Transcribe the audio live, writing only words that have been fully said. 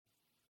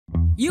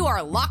You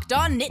are Locked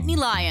On Nittany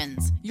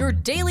Lions, your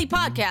daily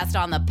podcast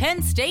on the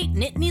Penn State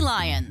Nittany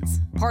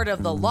Lions. Part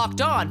of the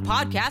Locked On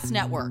Podcast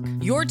Network,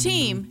 your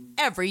team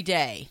every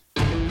day.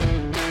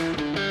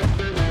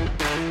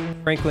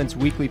 Franklin's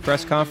weekly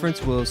press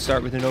conference will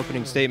start with an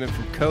opening statement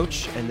from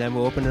Coach, and then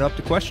we'll open it up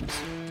to questions.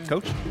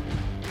 Coach?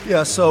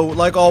 Yeah, so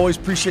like always,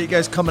 appreciate you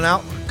guys coming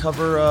out,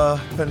 cover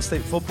Penn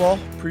State football.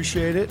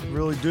 Appreciate it,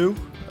 really do.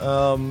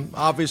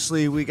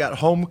 Obviously, we got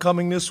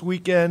homecoming this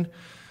weekend,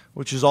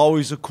 which is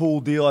always a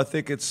cool deal. I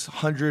think it's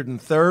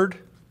 103rd.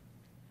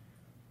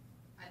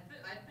 I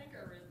think I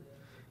read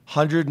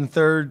that.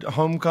 103rd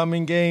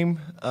homecoming game.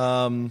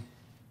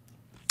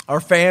 Our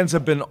fans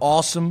have been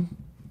awesome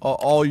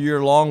all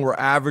year long. We're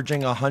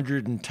averaging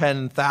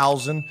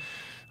 110,000.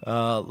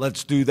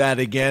 Let's do that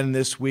again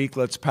this week.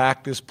 Let's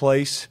pack this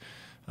place.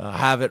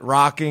 Have it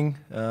rocking.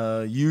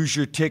 Use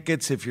your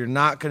tickets. If you're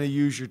not going to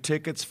use your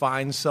tickets,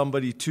 find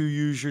somebody to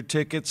use your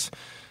tickets.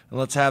 And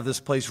let's have this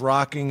place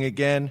rocking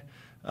again.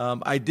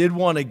 I did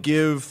want to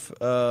give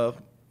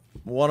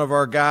one of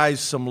our guys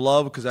some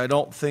love because I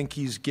don't think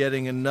he's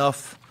getting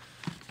enough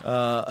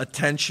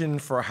attention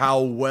for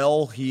how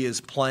well he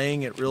is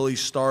playing. It really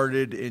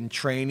started in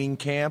training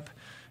camp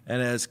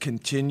and has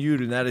continued,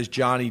 and that is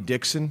Johnny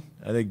Dixon.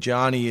 I think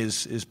Johnny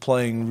is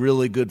playing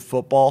really good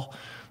football.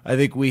 I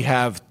think we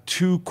have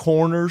two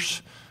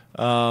corners,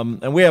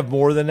 and we have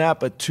more than that,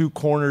 but two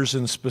corners,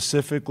 and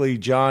specifically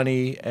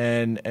Johnny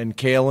and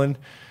Kalen,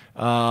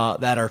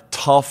 that are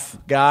tough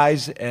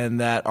guys and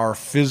that are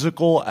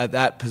physical at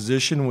that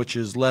position, which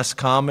is less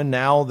common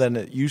now than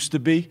it used to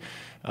be.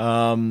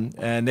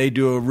 And they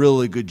do a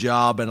really good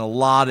job in a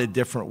lot of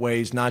different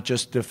ways, not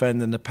just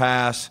defending the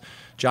pass.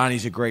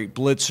 Johnny's a great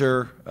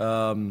blitzer,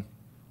 and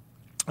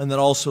then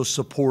also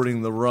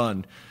supporting the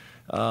run.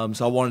 So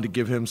I wanted to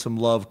give him some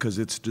love because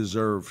it's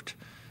deserved.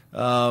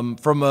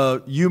 From a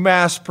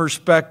UMass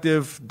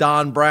perspective,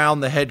 Don Brown,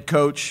 the head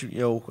coach,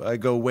 I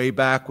go way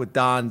back with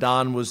Don.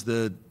 Don was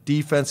the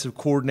defensive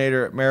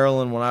coordinator at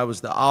Maryland when I was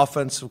the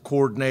offensive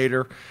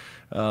coordinator.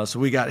 So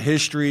we got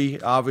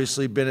history,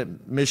 obviously been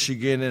at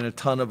Michigan and a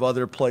ton of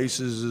other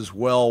places as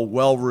well,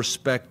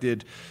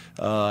 well-respected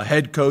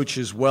head coach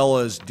as well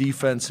as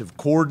defensive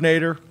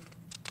coordinator.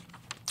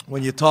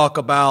 When you talk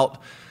about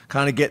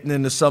kind of getting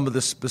into some of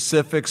the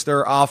specifics,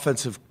 their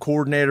offensive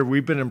coordinator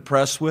we've been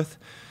impressed with,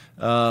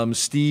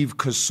 Steve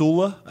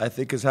Kasula, I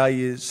think is how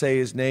you say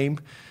his name.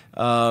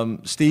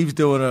 Steve's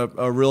doing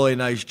a really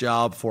nice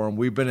job for him.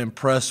 We've been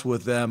impressed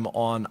with them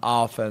on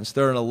offense.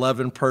 They're an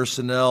 11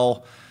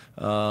 personnel,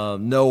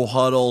 no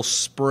huddle,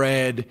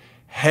 spread,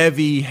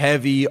 heavy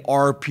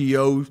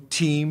RPO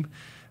team.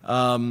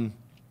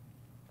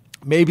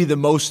 Maybe the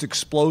most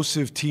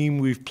explosive team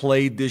we've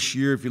played this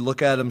year. If you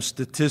look at them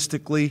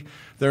statistically,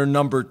 they're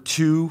number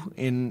 2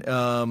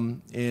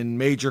 in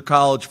major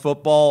college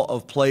football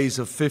of plays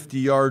of 50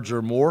 yards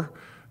or more.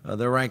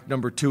 They're ranked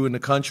number 2 in the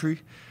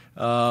country.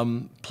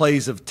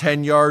 Plays of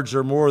 10 yards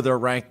or more, they're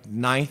ranked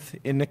 9th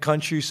in the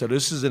country. So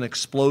this is an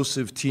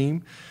explosive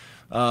team.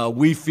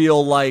 We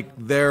feel like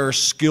they're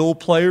skill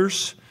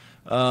players.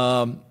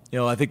 I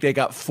think they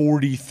got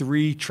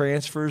 43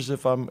 transfers,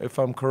 if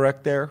I'm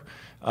correct there.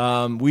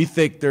 We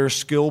think their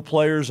skill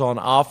players on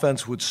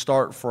offense would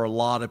start for a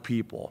lot of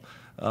people.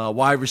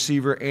 Wide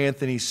receiver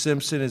Anthony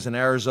Simpson is an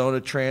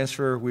Arizona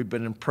transfer. We've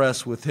been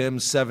impressed with him,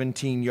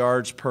 17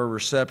 yards per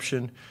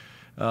reception.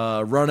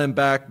 Running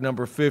back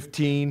number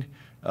 15,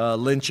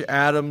 Lynch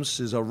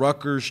Adams, is a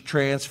Rutgers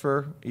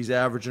transfer. He's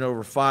averaging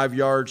over 5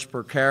 yards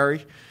per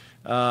carry.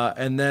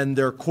 And then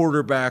their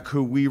quarterback,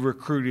 who we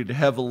recruited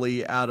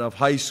heavily out of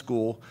high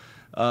school,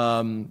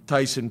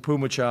 Tyson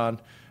Pumachan,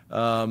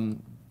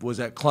 was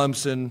at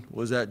Clemson,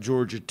 was at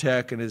Georgia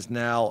Tech, and is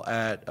now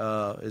at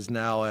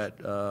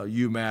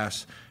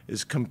UMass.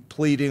 Is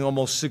completing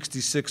almost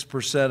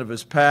 66% of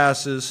his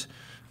passes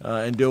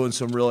and doing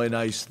some really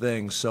nice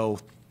things. So,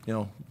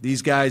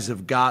 these guys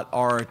have got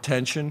our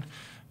attention,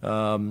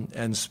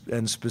 and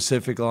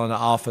specifically on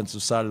the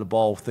offensive side of the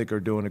ball, I think are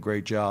doing a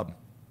great job.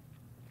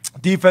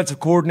 Defensive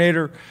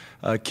coordinator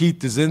Keith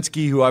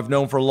Dzinski, who I've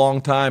known for a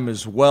long time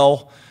as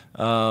well.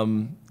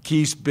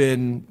 Keith's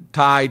been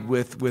tied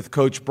with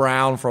Coach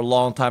Brown for a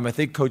long time. I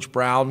think Coach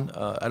Brown,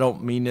 I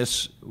don't mean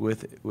this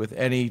with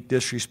any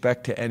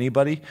disrespect to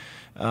anybody,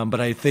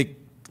 but I think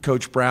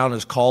Coach Brown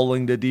is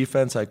calling the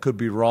defense. I could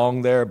be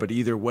wrong there, but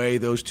either way,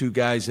 those two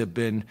guys have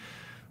been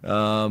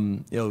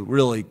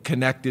really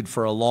connected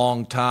for a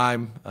long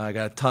time. I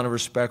got a ton of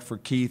respect for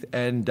Keith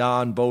and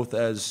Don, both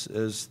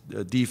as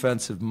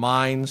defensive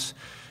minds.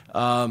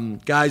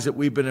 Guys that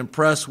we've been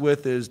impressed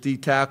with is D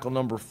tackle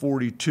number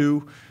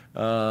 42,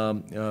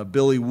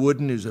 Billy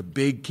Wooden, who's a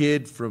big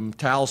kid from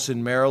Towson,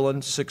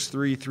 Maryland,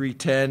 6'3",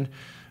 310.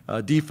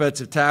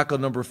 Defensive tackle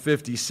number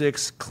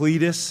 56,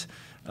 Cletus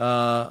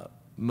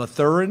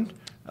Mathurin,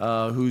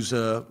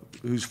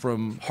 who's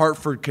from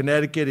Hartford,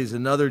 Connecticut. He's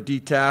another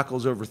D tackle,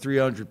 is over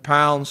 300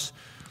 pounds.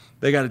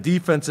 They got a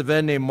defensive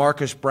end named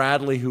Marcus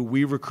Bradley, who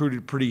we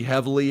recruited pretty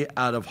heavily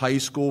out of high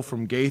school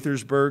from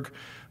Gaithersburg.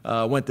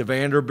 Went to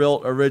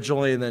Vanderbilt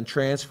originally and then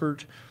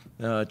transferred.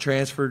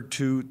 transferred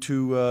to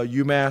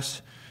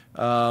UMass.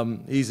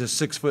 He's a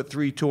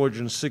 6'3",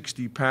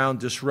 260-pound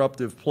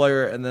disruptive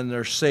player. And then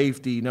their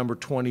safety, number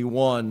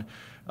 21,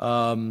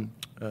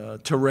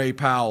 Teray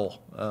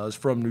Powell, is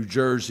from New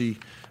Jersey.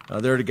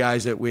 They're the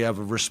guys that we have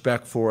a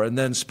respect for. And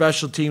then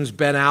special teams,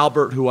 Ben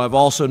Albert, who I've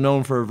also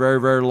known for a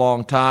very, very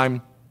long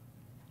time.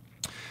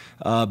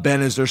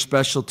 Ben is their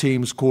special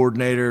teams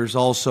coordinator. Is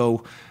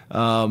also,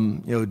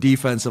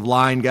 defensive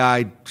line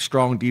guy,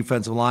 strong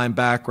defensive line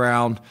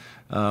background.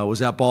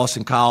 Was at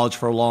Boston College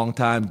for a long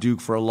time, Duke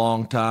for a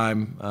long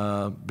time.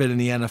 Been in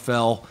the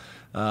NFL.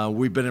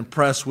 We've been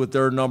impressed with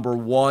their number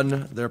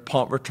one, their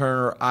punt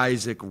returner,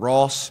 Isaac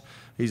Ross.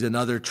 He's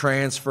another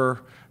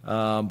transfer,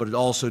 but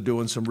also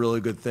doing some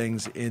really good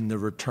things in the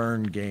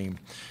return game.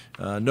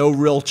 No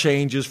real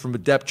changes from a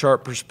depth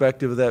chart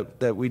perspective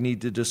that we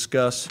need to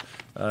discuss,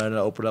 and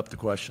I'll open up the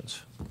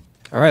questions.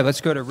 All right,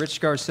 let's go to Rich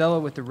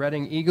Scarcella with the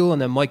Reading Eagle,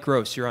 and then Mike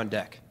Gross, you're on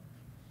deck.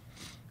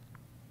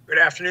 Good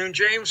afternoon,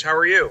 James. How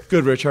are you?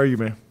 Good, Rich. How are you,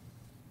 man?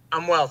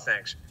 I'm well,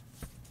 thanks.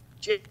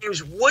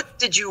 James, what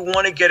did you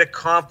want to get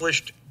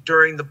accomplished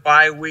during the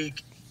bye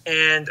week?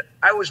 And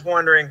I was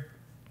wondering,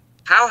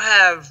 how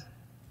have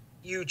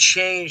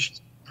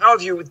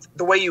the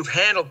way you've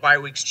handled bye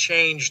weeks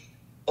changed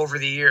over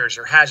the years,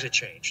 or has it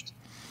changed?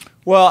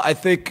 Well, I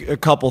think a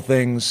couple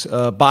things.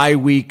 Bye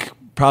week,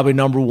 probably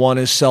number one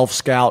is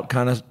self-scout,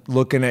 kind of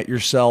looking at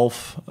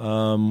yourself,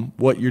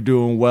 what you're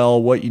doing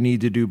well, what you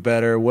need to do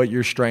better, what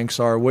your strengths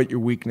are, what your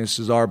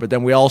weaknesses are. But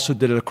then we also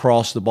did it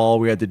across the ball.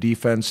 We had the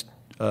defense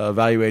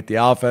evaluate the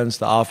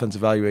offense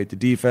evaluate the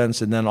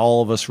defense, and then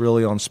all of us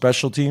really on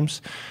special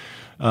teams.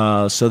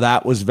 So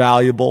that was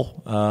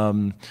valuable.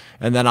 And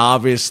then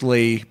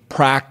obviously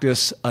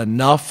practice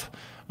enough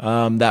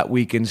that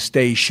we can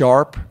stay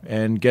sharp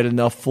and get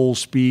enough full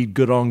speed,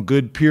 good on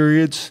good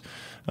periods,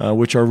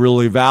 which are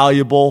really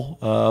valuable,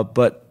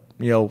 but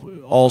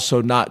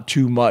also not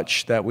too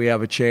much that we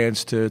have a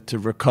chance to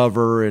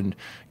recover and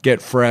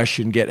get fresh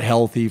and get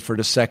healthy for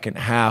the second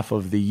half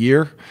of the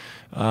year.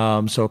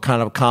 So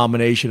kind of a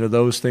combination of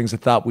those things. I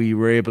thought we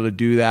were able to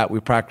do that.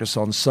 We practiced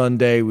on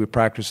Sunday. We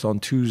practiced on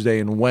Tuesday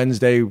and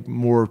Wednesday,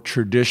 more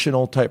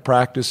traditional type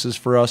practices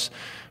for us.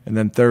 And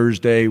then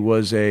Thursday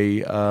was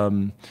a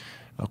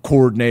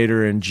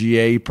coordinator and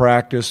GA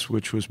practice,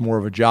 which was more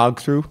of a jog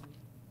through.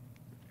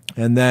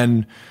 And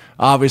then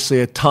obviously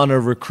a ton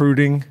of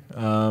recruiting.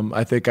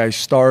 I think I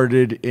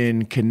started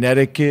in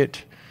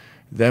Connecticut,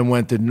 then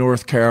went to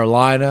North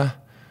Carolina,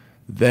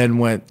 then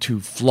went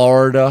to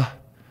Florida,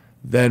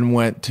 then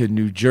went to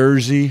New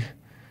Jersey,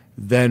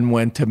 then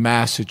went to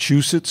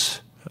Massachusetts,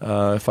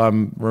 if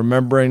I'm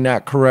remembering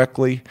that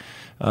correctly.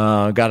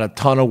 Got a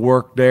ton of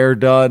work there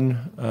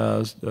done.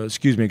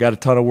 Got a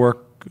ton of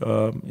work,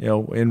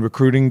 in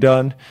recruiting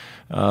done.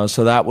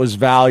 So that was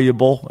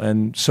valuable,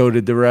 and so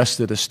did the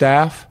rest of the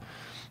staff.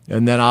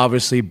 And then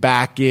obviously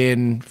back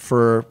in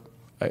for,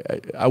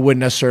 I wouldn't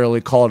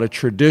necessarily call it a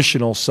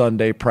traditional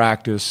Sunday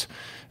practice,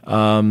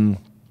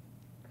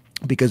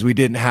 because we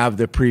didn't have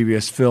the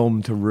previous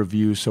film to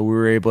review, so we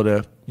were able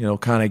to,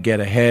 kind of get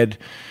ahead.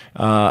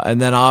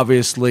 And then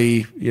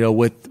obviously,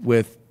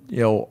 with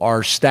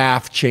our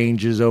staff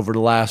changes over the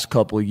last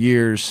couple of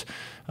years,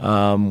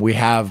 we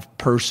have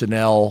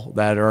personnel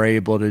that are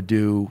able to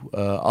do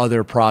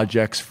other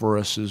projects for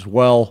us as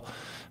well,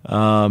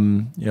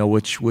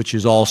 which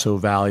is also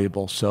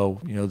valuable.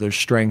 So, there's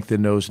strength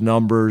in those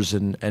numbers,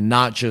 and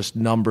not just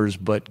numbers,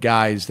 but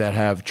guys that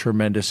have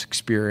tremendous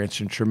experience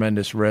and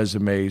tremendous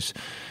resumes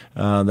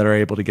that are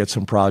able to get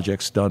some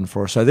projects done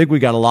for us. So I think we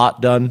got a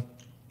lot done.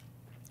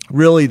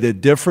 Really, the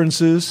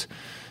differences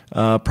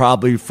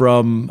probably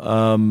from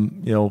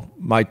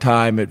my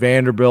time at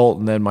Vanderbilt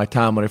and then my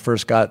time when I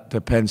first got to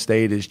Penn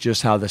State is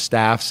just how the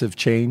staffs have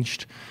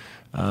changed.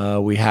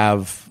 We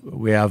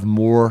have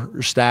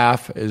more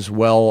staff, as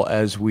well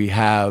as we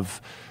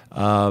have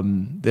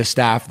the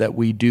staff that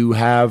we do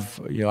have,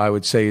 I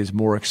would say is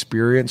more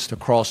experienced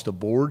across the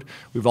board.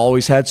 We've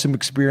always had some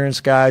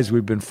experienced guys.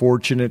 We've been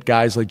fortunate,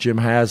 guys like Jim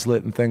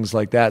Haslett and things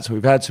like that. So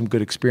we've had some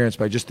good experience,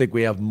 but I just think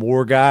we have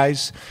more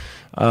guys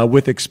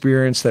with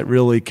experience that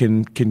really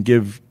can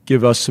give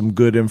us some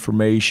good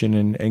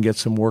information and get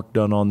some work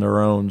done on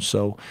their own.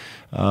 So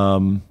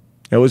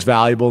it was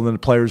valuable, and then the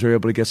players were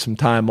able to get some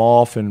time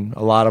off, and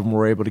a lot of them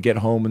were able to get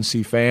home and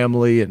see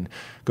family and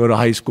go to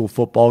high school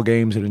football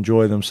games and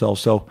enjoy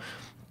themselves. So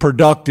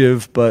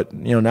productive, but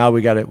now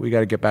we got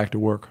to get back to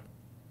work.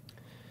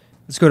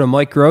 Let's go to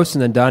Mike Gross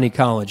and then Donnie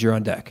Collins. You're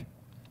on deck.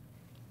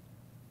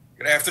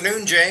 Good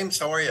afternoon, James.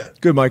 How are you?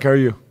 Good, Mike. How are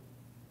you?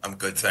 I'm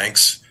good,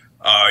 thanks.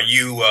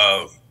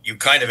 You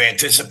kind of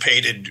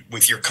anticipated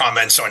with your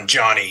comments on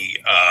Johnny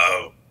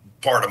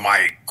part of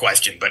my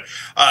question, but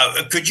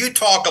could you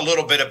talk a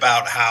little bit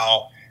about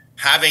how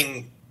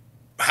having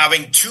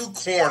two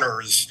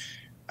corners,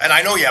 and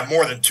I know you have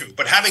more than two,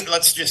 but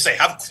let's just say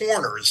have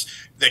corners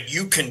that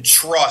you can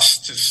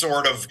trust to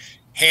sort of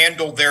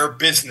handle their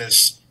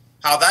business,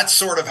 how that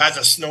sort of has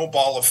a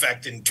snowball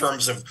effect in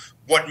terms of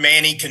what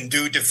Manny can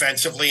do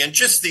defensively and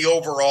just the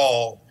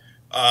overall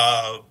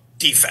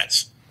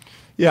defense?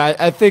 Yeah,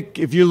 I think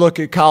if you look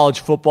at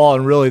college football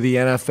and really the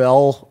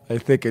NFL, I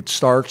think it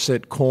starts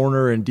at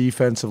corner and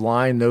defensive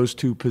line. Those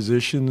two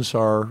positions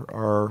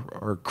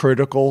are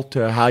critical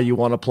to how you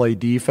want to play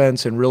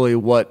defense and really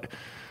what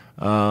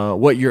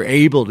you're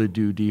able to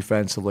do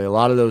defensively. A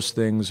lot of those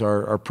things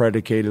are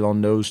predicated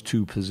on those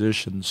two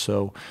positions.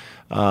 So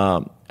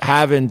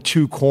having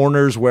two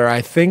corners where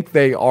I think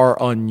they are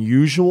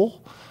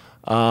unusual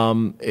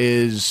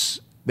is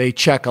they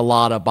check a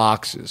lot of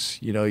boxes.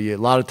 A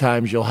lot of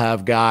times you'll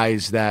have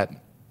guys that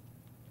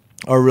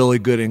are really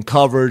good in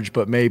coverage,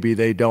 but maybe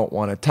they don't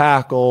want to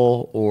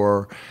tackle,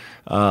 or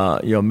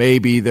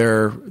maybe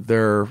they're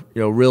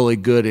really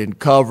good in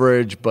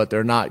coverage, but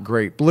they're not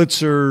great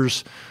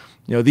blitzers.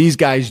 These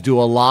guys do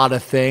a lot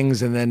of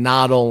things, and then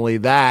not only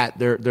that,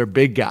 they're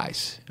big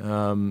guys.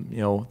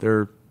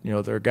 They're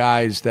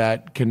guys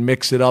that can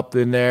mix it up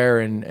in there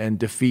and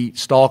defeat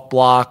stalk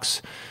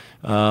blocks,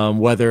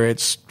 whether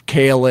it's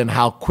Kalen,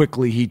 how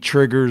quickly he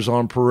triggers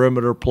on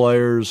perimeter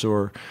players,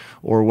 or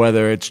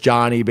whether it's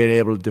Johnny being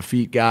able to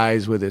defeat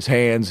guys with his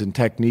hands and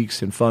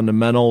techniques and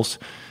fundamentals,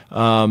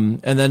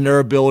 and then their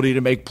ability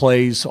to make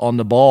plays on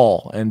the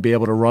ball and be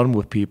able to run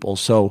with people.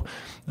 So,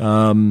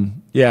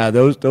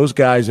 those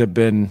guys have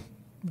been,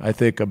 I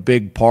think, a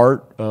big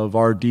part of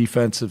our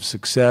defensive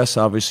success.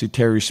 Obviously,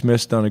 Terry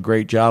Smith's done a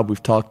great job.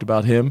 We've talked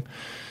about him.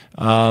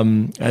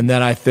 And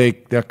then I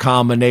think the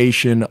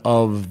combination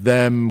of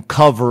them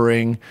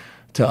covering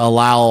to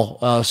allow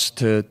us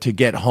to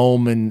get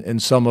home in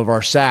some of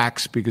our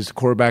sacks, because the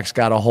quarterback's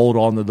got to hold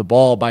on to the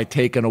ball by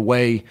taking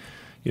away,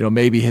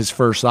 maybe his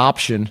first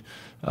option.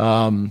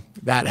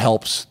 That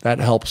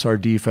helps our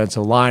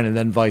defensive line, and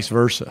then vice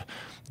versa.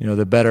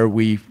 The better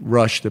we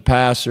rush the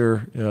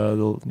passer,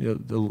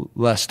 the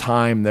less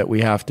time that we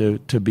have to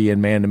be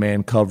in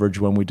man-to-man coverage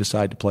when we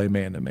decide to play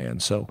man-to-man.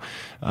 So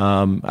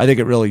I think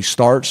it really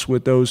starts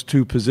with those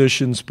two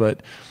positions,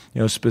 but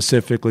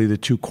specifically the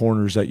two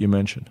corners that you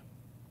mentioned.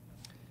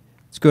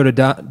 Let's go to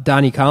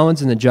Donnie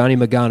Collins and then Johnny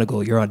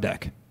McGonigal. You're on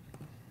deck.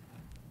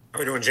 How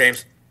are we doing,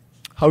 James?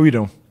 How are you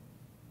doing?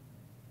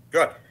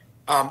 Good.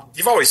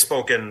 You've always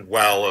spoken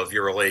well of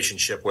your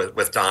relationship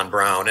with Don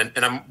Brown,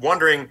 and I'm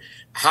wondering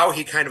how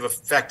he kind of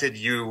affected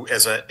you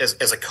as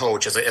a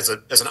coach, as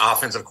an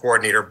offensive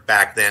coordinator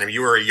back then. I mean,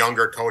 you were a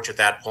younger coach at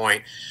that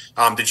point.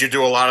 Did you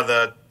do a lot of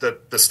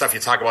the stuff you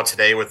talk about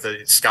today with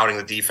the scouting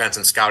the defense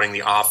and scouting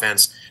the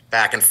offense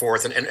back and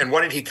forth? And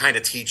what did he kind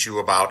of teach you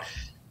about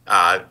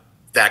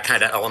that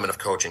kind of element of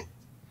coaching?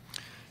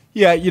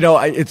 Yeah,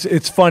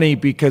 it's funny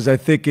because I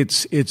think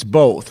it's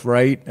both,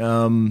 right?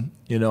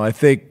 I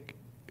think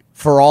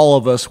for all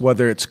of us,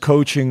 whether it's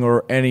coaching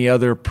or any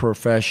other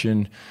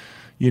profession,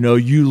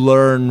 you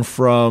learn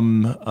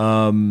from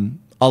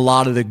a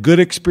lot of the good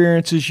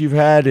experiences you've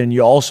had, and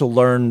you also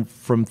learn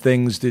from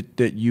things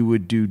that you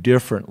would do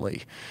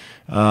differently.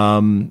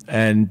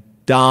 And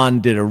Don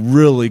did a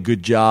really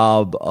good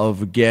job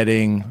of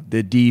getting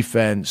the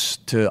defense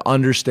to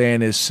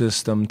understand his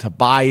system, to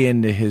buy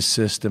into his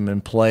system,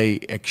 and play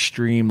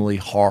extremely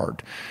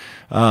hard.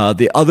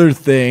 The other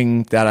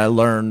thing that I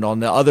learned on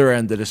the other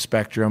end of the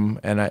spectrum,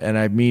 and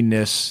I mean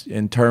this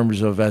in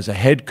terms of as a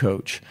head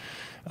coach,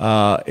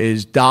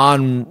 is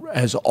Don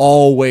has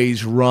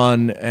always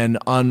run an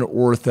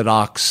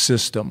unorthodox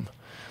system.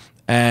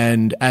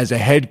 And as a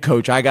head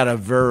coach, I got a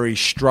very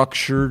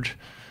structured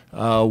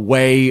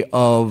way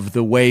of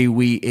the way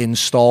we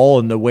install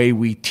and the way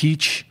we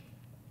teach.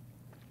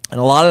 And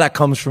a lot of that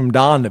comes from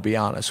Don, to be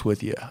honest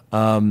with you.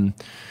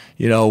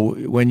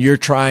 When you're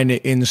trying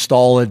to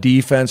install a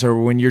defense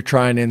or when you're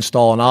trying to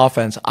install an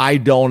offense, I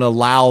don't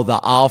allow the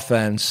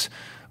offense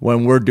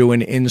when we're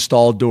doing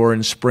install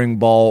during spring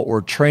ball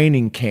or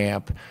training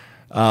camp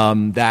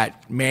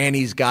that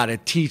Manny's got to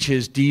teach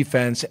his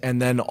defense, and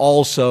then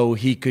also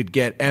he could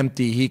get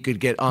empty, he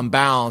could get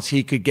unbalanced,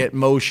 he could get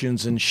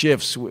motions and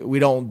shifts. We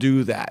don't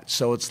do that.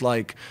 So it's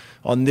like,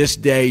 on this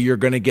day, you're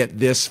going to get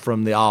this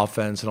from the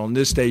offense, and on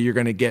this day, you're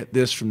going to get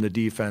this from the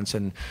defense.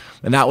 And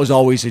that was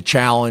always a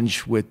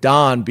challenge with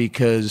Don,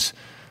 because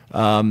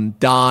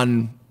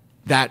Don,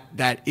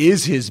 that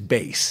is his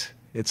base.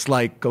 It's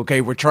like,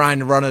 okay, we're trying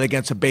to run it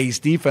against a base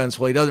defense.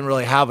 Well, he doesn't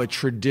really have a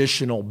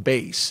traditional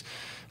base.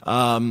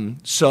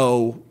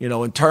 So,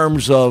 in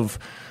terms of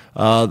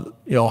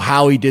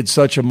how he did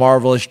such a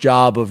marvelous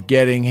job of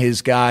getting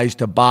his guys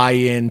to buy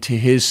into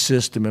his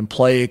system and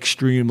play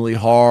extremely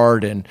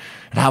hard and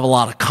have a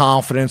lot of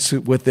confidence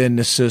within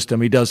the system.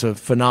 He does a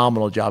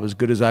phenomenal job, as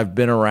good as I've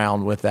been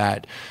around with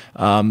that.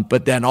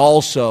 But then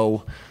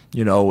also,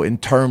 in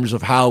terms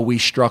of how we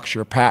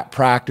structure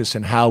practice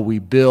and how we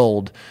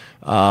build,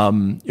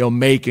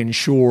 making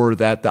sure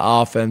that the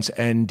offense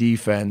and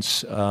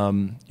defense,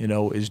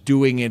 is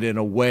doing it in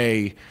a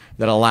way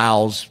that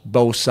allows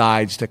both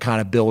sides to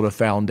kind of build a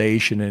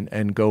foundation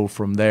and go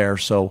from there.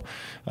 So,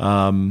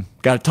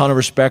 got a ton of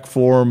respect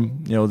for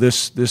him.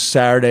 This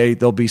Saturday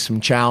there'll be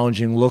some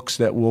challenging looks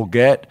that we'll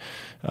get.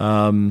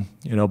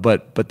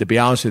 But to be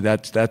honest with you,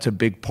 that's a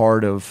big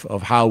part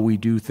of how we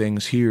do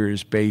things here,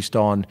 is based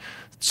on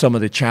some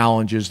of the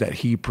challenges that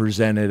he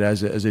presented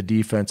as a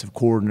defensive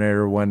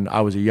coordinator when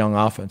I was a young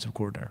offensive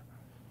coordinator.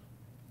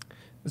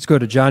 Let's go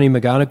to Johnny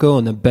McGonigal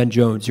and then Ben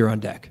Jones. You're on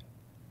deck.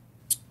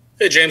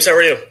 Hey, James, how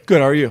are you?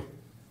 Good, how are you?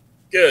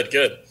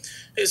 Good.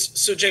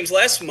 So, James,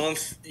 last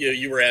month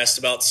you were asked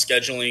about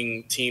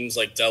scheduling teams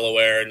like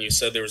Delaware, and you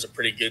said there was a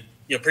pretty good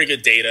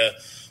data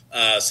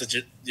to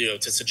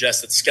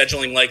suggest that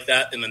scheduling like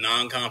that in the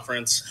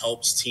non-conference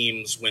helps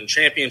teams win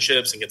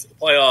championships and get to the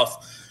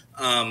playoff.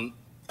 I'm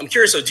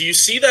curious, though, do you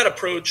see that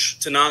approach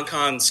to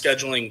non-con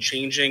scheduling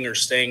changing or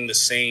staying the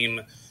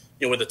same,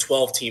 with a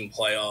 12-team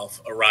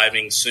playoff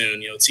arriving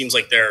soon? It seems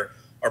like there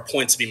are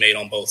points to be made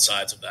on both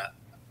sides of that.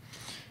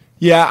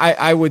 Yeah,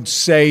 I would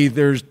say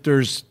there's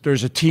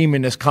a team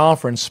in this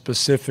conference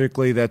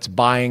specifically that's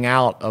buying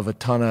out of a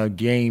ton of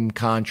game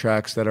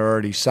contracts that are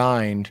already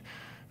signed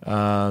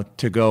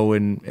to go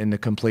in the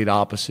complete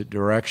opposite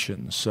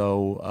direction.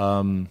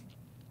 So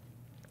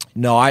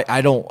no,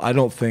 I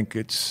don't think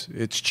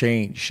it's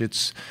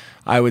changed.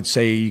 I would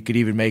say you could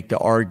even make the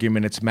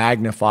argument it's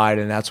magnified,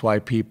 and that's why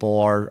people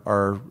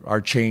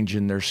are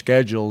changing their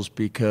schedules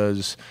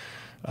because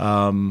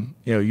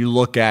you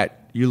look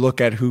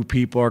at who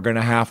people are going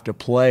to have to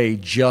play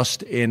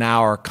just in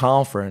our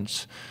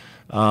conference.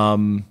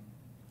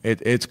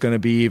 It's going to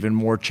be even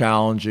more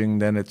challenging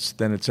than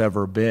it's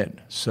ever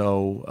been.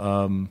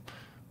 So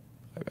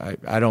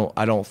I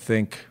don't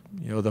think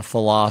the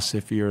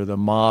philosophy or the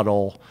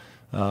model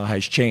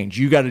has changed.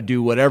 You got to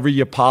do whatever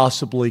you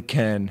possibly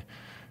can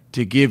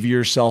to give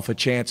yourself a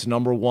chance,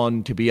 number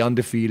one, to be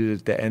undefeated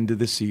at the end of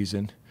the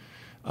season.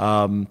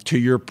 To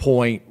your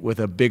point, with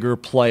a bigger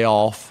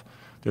playoff,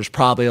 there's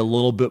probably a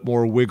little bit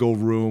more wiggle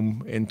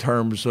room in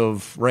terms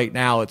of right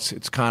now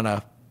it's kind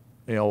of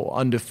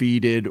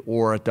undefeated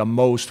or at the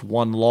most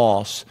one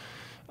loss.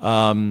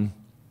 And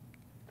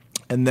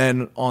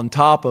then on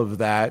top of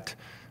that,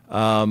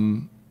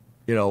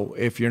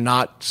 if you're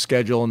not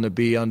scheduling to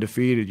be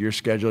undefeated, you're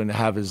scheduling to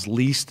have as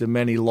least as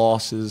many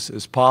losses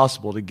as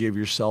possible to give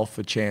yourself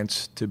a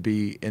chance to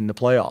be in the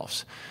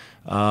playoffs.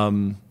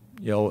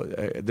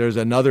 There's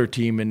another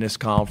team in this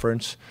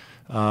conference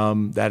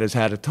that has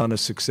had a ton of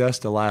success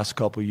the last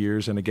couple of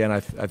years, and again, I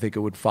think it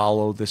would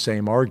follow the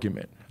same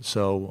argument.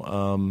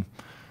 So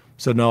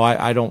no,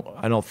 I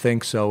don't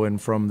think so.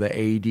 And from the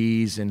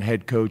ADs and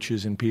head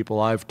coaches and people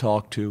I've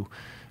talked to,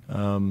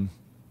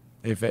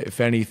 if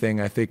anything,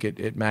 I think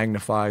it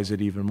magnifies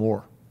it even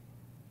more.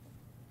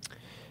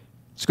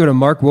 Let's go to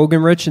Mark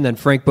Wogenrich and then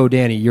Frank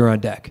Bodani. You're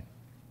on deck.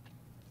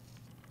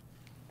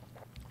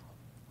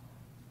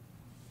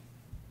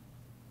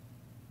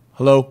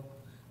 Hello?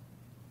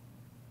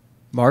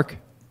 Mark?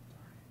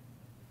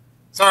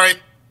 Sorry.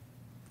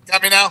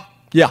 Got me now?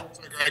 Yeah.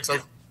 Sorry, Greg. So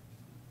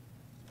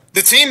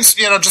the teams,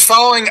 just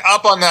following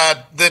up on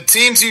that, the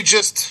teams you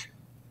just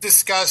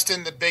discussed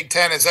in the Big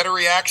Ten, is that a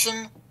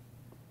reaction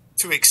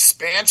to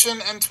expansion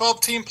and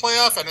 12-team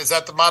playoff? And is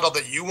that the model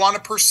that you want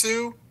to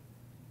pursue?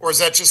 Or is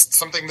that just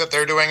something that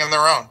they're doing on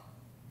their own?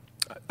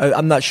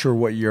 I'm not sure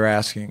what you're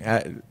asking.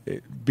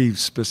 Be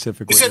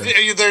specific. You said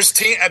there's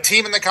a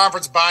team in the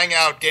conference buying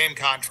out game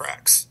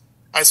contracts.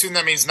 I assume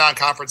that means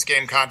non-conference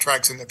game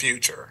contracts in the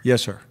future.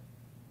 Yes, sir.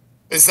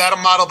 Is that a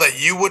model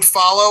that you would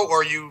follow,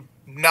 or are you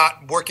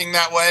not working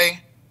that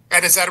way?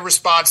 And is that a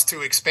response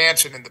to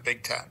expansion in the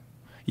Big Ten?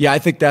 Yeah, I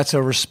think that's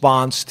a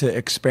response to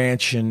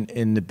expansion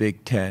in the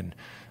Big Ten.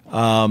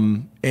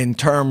 In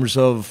terms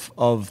of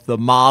the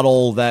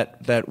model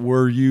that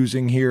we're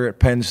using here at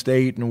Penn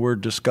State and we're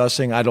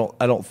discussing, I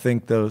don't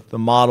think the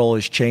model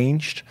has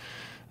changed.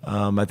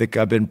 I think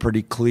I've been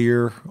pretty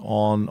clear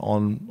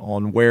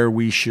on where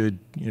we should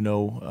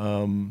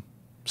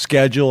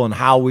schedule and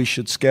how we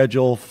should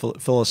schedule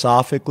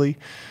philosophically.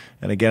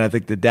 And again, I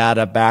think the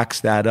data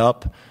backs that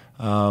up.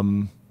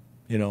 I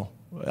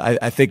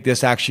think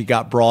this actually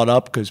got brought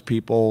up because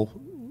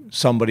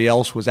somebody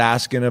else was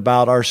asking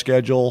about our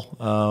schedule.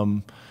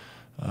 I'll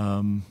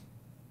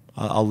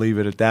leave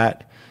it at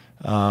that.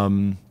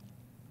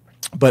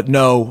 But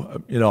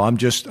no, I'm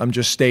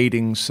just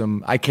stating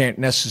some. I can't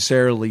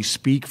necessarily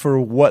speak for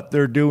what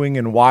they're doing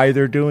and why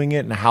they're doing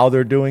it and how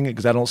they're doing it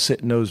because I don't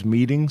sit in those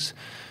meetings.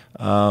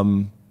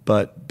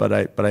 But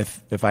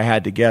if I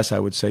had to guess, I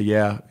would say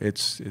yeah,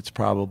 it's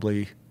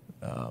probably.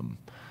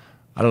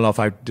 I don't know if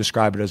I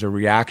describe it as a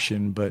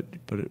reaction, but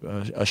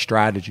a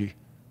strategy.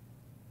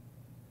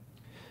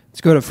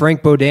 Let's go to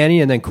Frank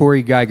Bodani and then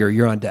Corey Geiger.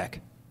 You're on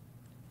deck.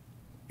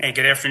 Hey,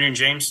 good afternoon,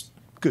 James.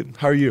 Good.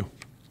 How are you?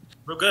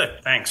 Real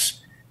good, thanks.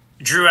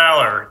 Drew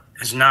Aller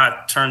has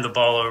not turned the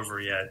ball over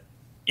yet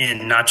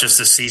in not just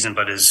this season,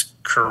 but his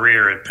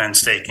career at Penn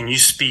State. Can you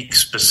speak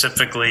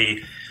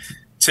specifically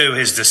to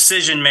his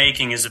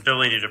decision-making, his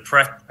ability to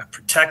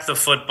protect the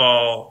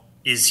football?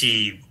 Is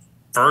he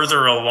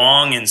further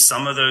along in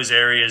some of those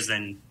areas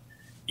than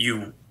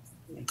you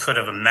could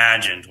have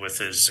imagined with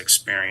his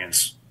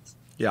experience?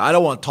 Yeah, I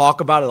don't want to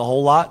talk about it a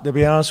whole lot, to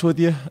be honest with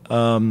you.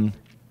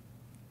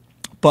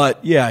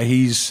 But, yeah,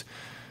 he's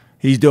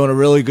doing a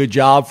really good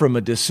job from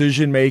a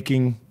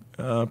decision-making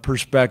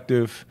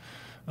perspective.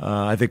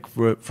 I think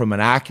from an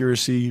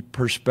accuracy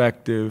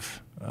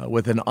perspective,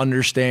 with an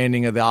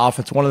understanding of the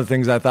offense. One of the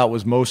things I thought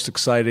was most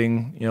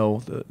exciting,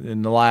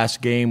 in the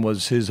last game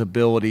was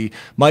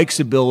Mike's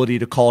ability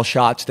to call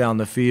shots down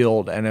the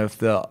field, and if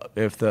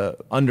the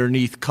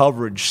underneath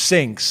coverage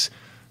sinks,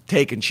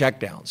 taking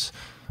checkdowns.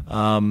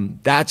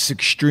 That's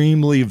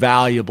extremely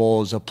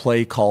valuable as a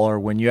play caller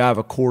when you have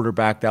a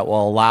quarterback that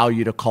will allow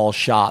you to call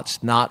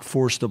shots, not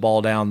force the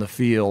ball down the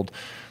field,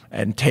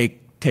 and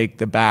take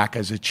the back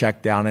as a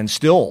check down, and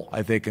still,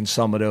 I think, in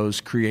some of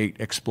those create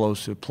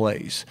explosive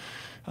plays.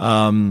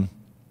 So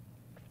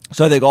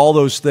I think all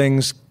those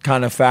things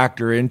kind of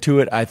factor into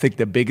it. I think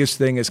the biggest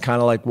thing is kind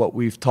of like what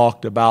we've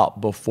talked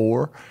about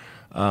before,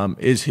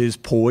 is his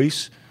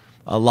poise.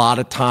 A lot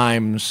of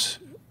times,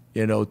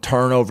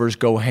 turnovers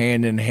go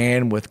hand in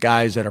hand with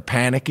guys that are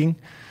panicking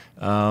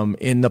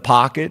in the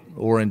pocket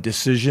or in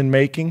decision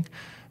making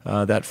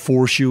that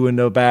force you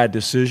into a bad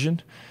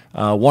decision.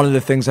 One of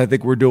the things I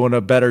think we're doing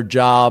a better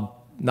job,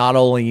 not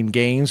only in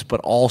games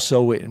but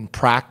also in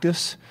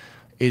practice,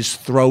 is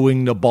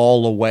throwing the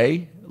ball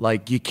away.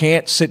 Like, you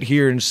can't sit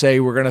here and say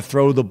we're going to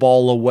throw the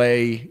ball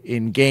away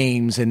in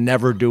games and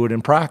never do it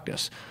in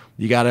practice.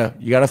 You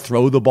gotta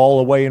throw the ball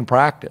away in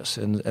practice,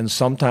 and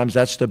sometimes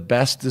that's the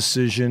best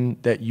decision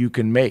that you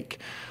can make.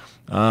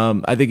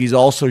 I think he's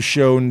also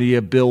shown the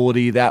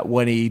ability that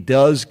when he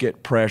does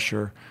get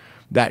pressure,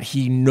 that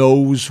he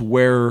knows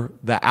where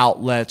the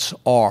outlets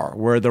are,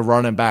 where the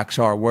running backs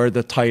are, where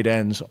the tight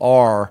ends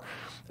are.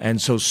 And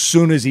so as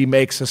soon as he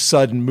makes a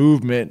sudden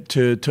movement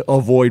to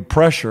avoid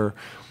pressure,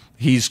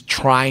 he's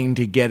trying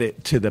to get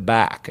it to the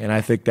back. And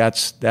I think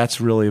that's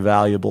really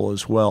valuable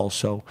as well.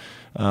 So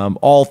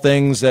all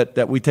things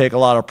that we take a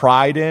lot of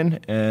pride in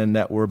and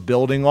that we're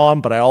building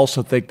on. But I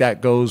also think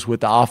that goes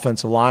with the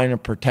offensive line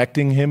and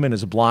protecting him in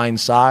his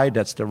blind side.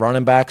 That's the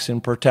running backs in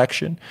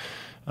protection.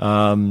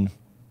 That's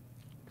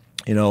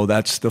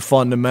the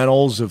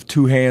fundamentals of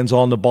two hands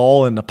on the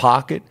ball in the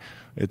pocket.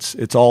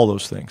 It's all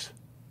those things.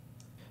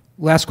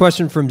 Last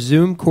question from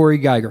Zoom, Corey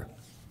Geiger.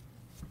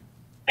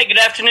 Hey, good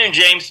afternoon,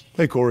 James.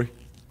 Hey, Corey.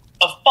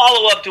 A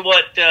follow-up to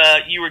what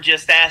you were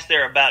just asked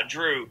there about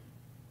Drew.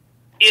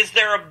 Is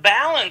there a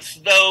balance,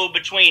 though,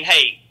 between,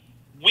 hey,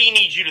 we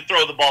need you to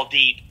throw the ball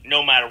deep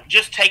no matter –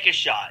 just take a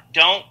shot.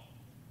 Don't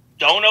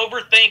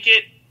overthink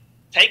it.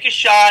 Take a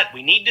shot.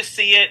 We need to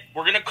see it.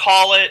 We're going to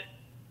call it.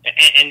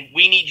 And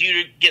we need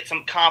you to get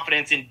some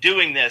confidence in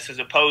doing this, as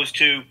opposed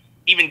to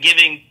even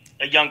giving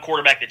a young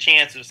quarterback the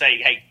chance to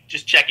say, hey,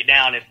 just check it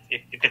down if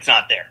it's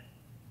not there.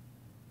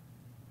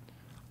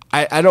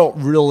 I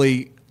don't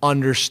really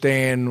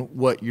understand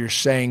what you're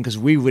saying, because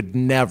we would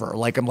never,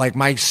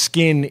 my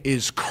skin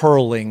is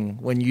curling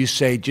when you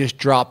say just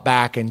drop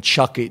back and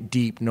chuck it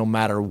deep no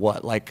matter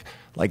what. Like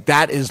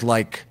that is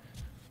like,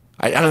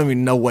 I don't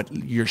even know what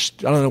you're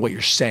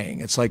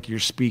saying. It's like you're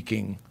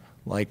speaking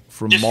like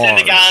from just Mars. Send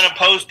the guy on a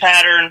post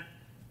pattern,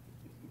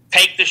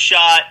 take the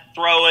shot,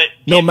 throw it.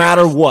 No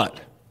matter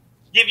what.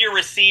 Give your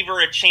receiver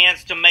a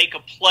chance to make a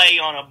play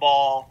on a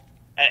ball.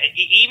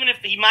 Even if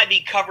he might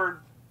be covered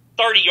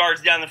 30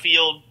 yards down the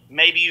field,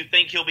 maybe you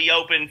think he'll be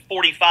open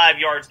 45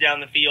 yards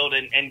down the field,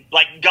 and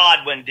like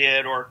Godwin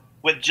did, or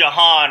with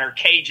Jahan or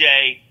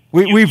KJ.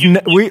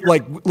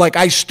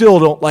 I still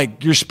don't,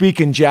 like, you're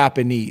speaking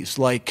Japanese.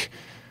 We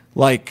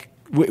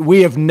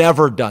have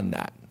never done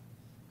that.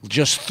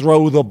 Just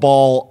throw the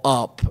ball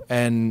up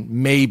and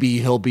maybe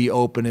he'll be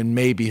open and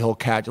maybe he'll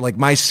catch. Like,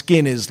 my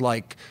skin is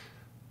you're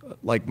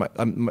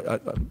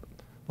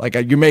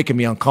making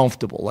me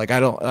uncomfortable. Like,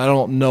 I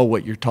don't know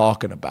what you're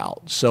talking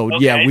about. So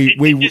okay. Yeah,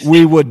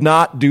 we would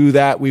not do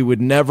that. We would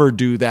never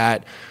do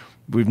that.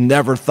 We've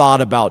never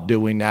thought about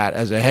doing that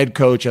as a head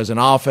coach, as an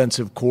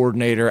offensive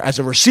coordinator, as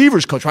a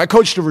receivers coach. When I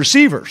coached the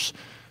receivers,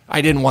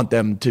 I didn't want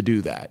them to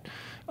do that.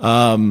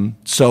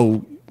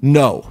 So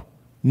no,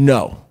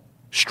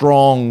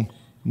 strong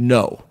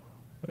no.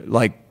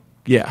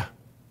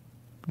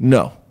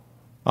 No.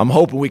 I'm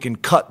hoping we can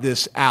cut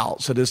this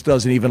out so this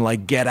doesn't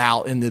even get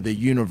out into the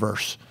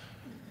universe.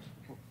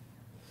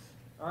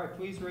 All right,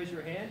 please raise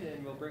your hand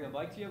and we'll bring a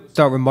mic to you. We'll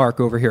start with Mark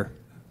over here.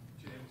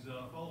 James,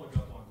 following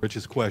up on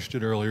Rich's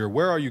question earlier,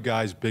 where are you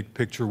guys big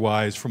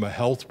picture-wise from a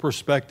health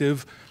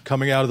perspective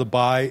coming out of the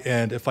bye?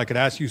 And if I could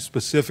ask you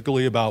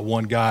specifically about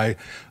one guy,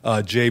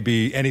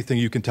 JB, anything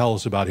you can tell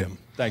us about him?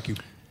 Thank you.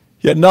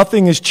 Yeah,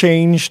 nothing has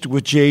changed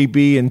with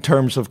JB in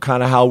terms of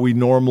kind of how we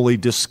normally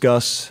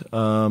discuss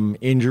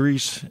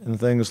injuries and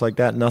things like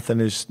that. Nothing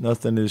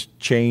has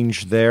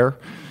changed there.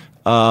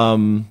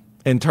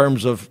 In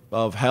terms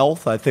of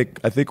health, I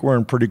think we're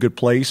in a pretty good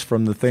place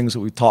from the things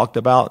that we talked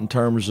about in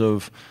terms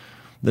of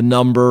the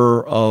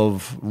number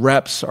of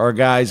reps our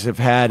guys have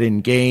had in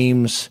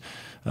games,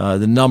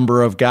 the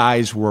number of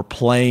guys we're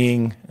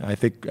playing. I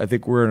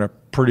think we're in a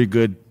pretty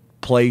good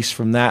place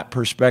from that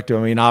perspective.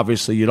 I mean,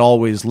 obviously, you'd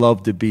always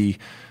love to be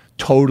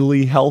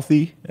totally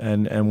healthy,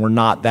 and we're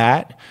not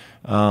that.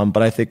 But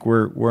I think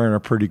we're in a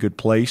pretty good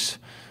place.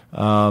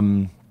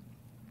 I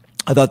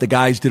thought the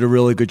guys did a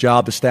really good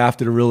job. The staff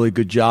did a really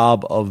good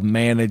job of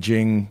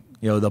managing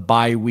the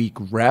bye week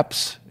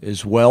reps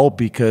as well,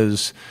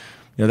 because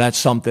that's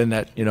something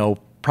that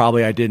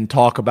probably I didn't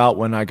talk about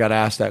when I got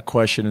asked that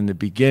question in the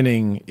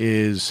beginning.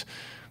 Is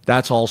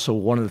that's also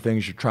one of the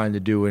things you're trying to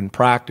do in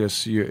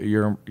practice.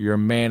 You're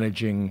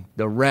managing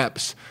the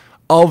reps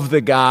of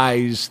the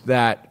guys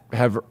that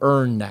have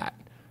earned that.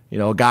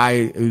 A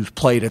guy who's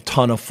played a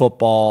ton of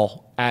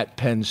football at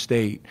Penn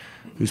State,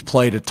 who's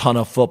played a ton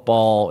of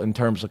football in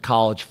terms of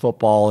college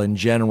football in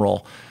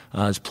general,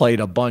 has played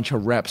a bunch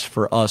of reps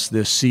for us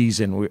this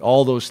season.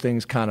 All those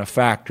things kind of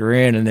factor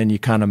in, and then you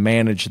kind of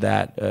manage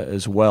that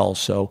as well.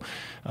 So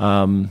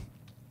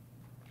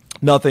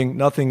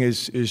nothing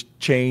is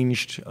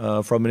changed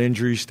from an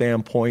injury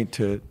standpoint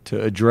to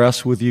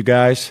address with you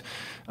guys.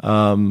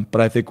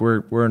 But I think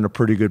we're in a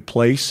pretty good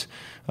place.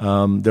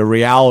 The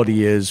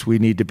reality is we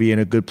need to be in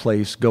a good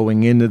place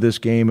going into this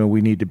game, and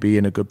we need to be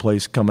in a good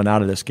place coming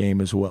out of this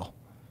game as well.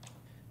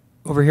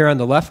 Over here on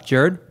the left,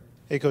 Jared.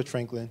 Hey, Coach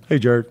Franklin. Hey,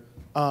 Jared.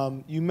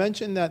 You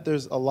mentioned that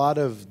there's a lot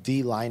of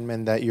D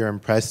linemen that you're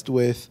impressed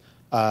with.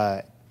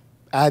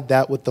 Add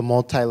that with the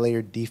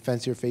multi-layered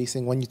defense you're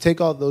facing. When you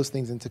take all those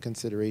things into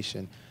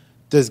consideration,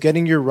 does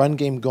getting your run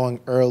game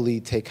going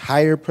early take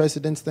higher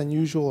precedence than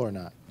usual or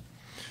not?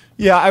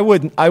 Yeah, I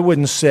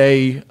wouldn't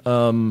say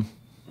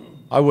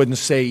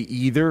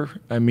either.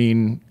 I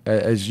mean,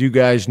 as you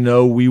guys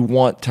know, we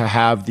want to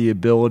have the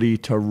ability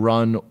to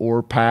run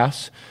or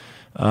pass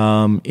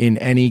in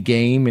any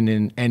game and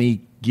in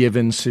any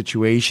given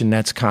situation.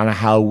 That's kind of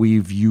how we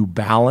view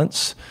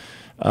balance.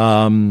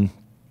 And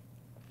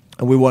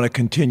we want to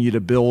continue to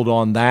build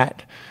on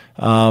that.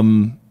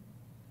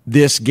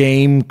 This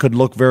game could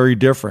look very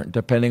different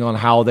depending on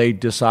how they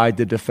decide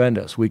to defend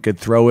us. We could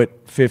throw it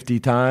 50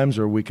 times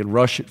or we could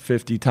rush it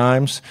 50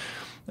 times.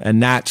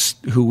 And that's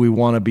who we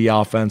want to be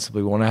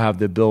offensively. We want to have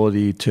the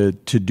ability to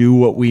do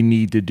what we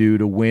need to do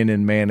to win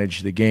and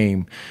manage the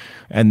game.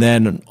 And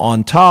then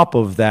on top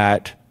of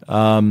that,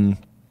 I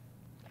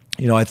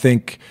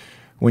think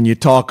when you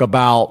talk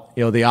about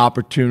the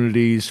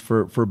opportunities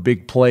for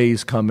big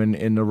plays coming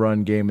in the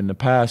run game and the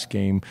pass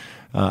game,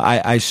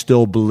 I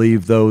still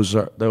believe those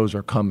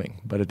are coming.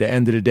 But at the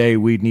end of the day,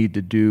 we need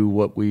to do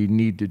what we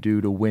need to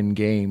do to win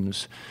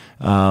games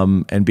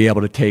and be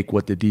able to take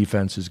what the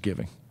defense is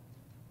giving.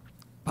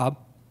 Bob?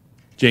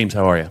 James,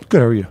 how are you? Good,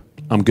 how are you?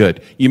 I'm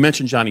good. You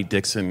mentioned Johnny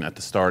Dixon at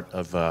the start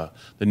of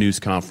the news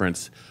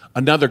conference.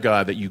 Another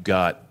guy that you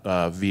got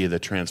via the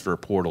transfer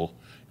portal,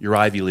 your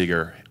Ivy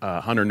Leaguer,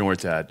 Hunter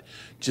Nortad,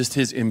 just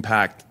his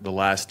impact the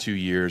last 2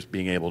 years,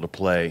 being able to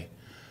play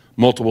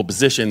multiple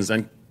positions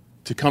and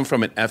to come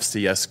from an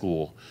FCS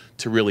school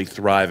to really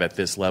thrive at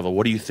this level.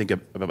 What do you think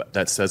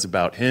that says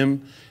about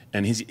him?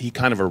 And he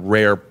kind of a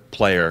rare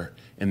player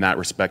in that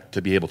respect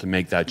to be able to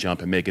make that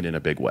jump and make it in a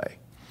big way.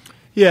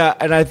 Yeah,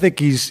 and I think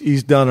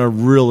he's done a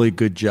really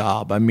good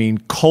job. I mean,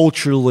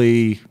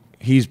 culturally,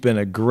 he's been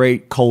a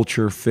great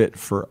culture fit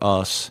for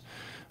us.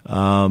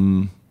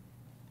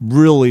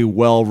 Really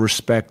well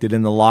respected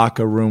in the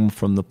locker room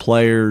from the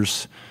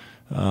players,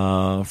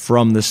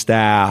 from the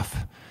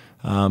staff.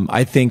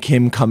 I think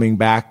him coming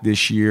back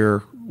this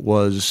year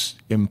was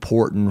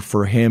important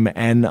for him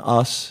and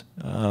us.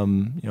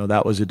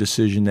 That was a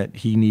decision that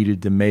he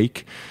needed to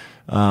make.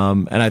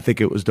 And I think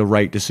it was the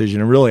right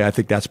decision. And really, I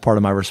think that's part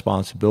of my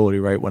responsibility,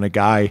 right? When a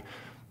guy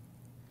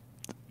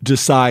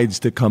decides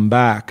to come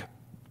back,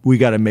 we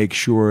got to make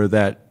sure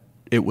that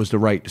it was the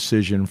right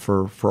decision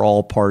for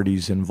all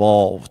parties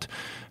involved.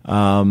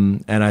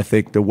 And I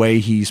think the way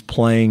he's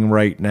playing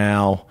right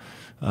now,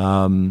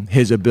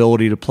 his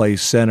ability to play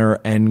center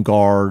and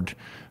guard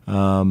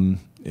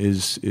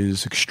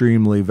is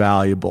extremely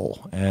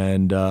valuable.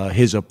 And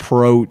his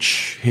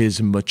approach,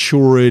 his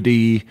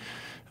maturity,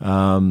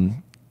 he's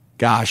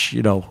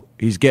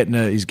getting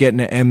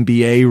an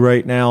MBA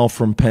right now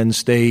from Penn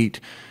State.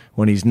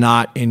 When he's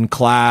not in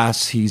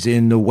class, he's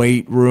in the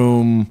weight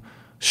room,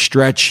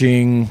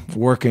 stretching,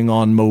 working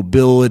on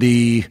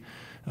mobility,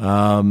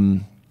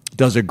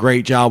 does a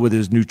great job with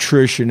his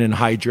nutrition and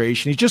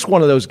hydration. He's just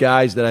one of those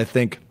guys that I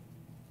think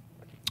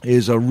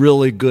is a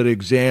really good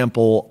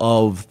example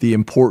of the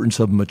importance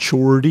of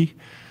maturity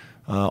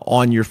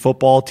on your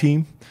football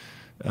team.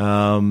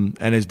 And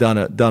has done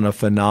a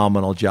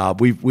phenomenal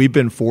job. We've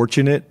been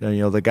fortunate.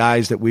 The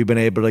guys that we've been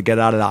able to get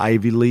out of the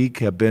Ivy League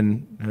have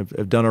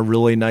done a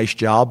really nice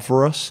job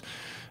for us.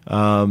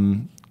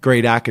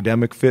 Great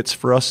academic fits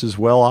for us as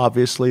well.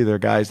 Obviously, they're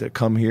guys that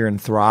come here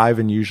and thrive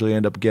and usually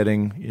end up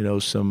getting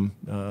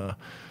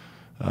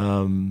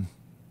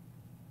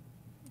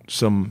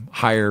some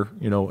higher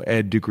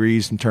ed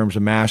degrees in terms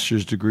of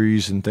master's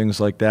degrees and things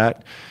like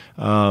that.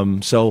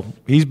 So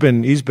he's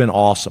been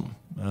awesome.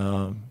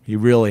 He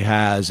really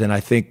has. And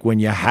I think when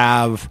you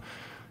have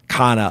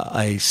kind of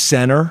a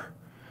center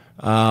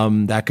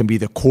that can be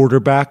the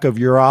quarterback of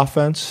your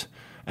offense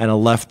and a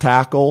left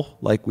tackle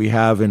like we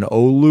have in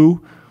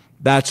Olu,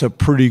 that's a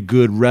pretty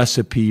good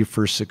recipe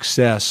for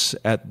success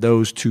at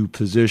those two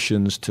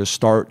positions to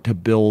start to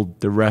build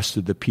the rest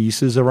of the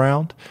pieces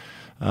around.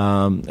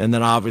 And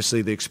then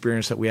obviously the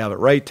experience that we have at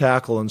right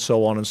tackle and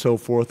so on and so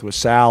forth with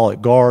Sal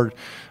at guard.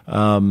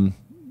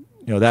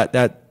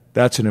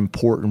 That's an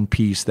important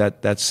piece,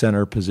 that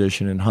center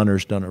position, and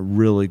Hunter's done a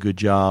really good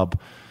job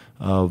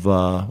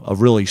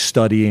of really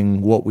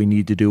studying what we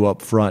need to do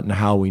up front and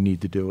how we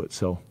need to do it.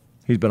 So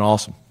he's been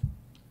awesome.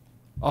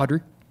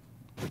 Audrey?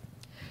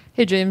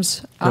 Hey,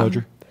 James.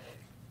 Roger.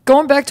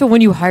 Going back to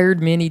when you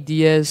hired Manny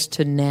Diaz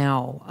to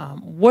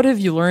now, what have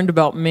you learned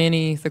about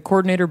Manny, the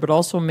coordinator, but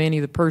also Manny,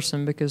 the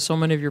person? Because so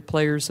many of your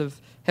players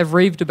have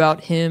raved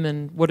about him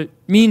and what it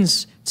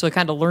means to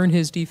kind of learn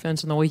his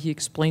defense and the way he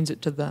explains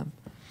it to them.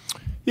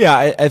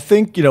 Yeah, I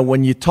think,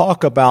 when you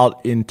talk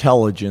about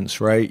intelligence,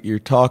 right, you're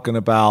talking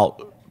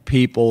about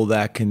people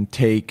that can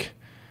take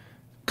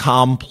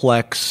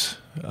complex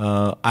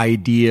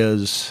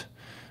ideas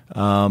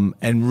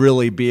and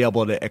really be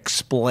able to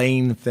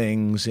explain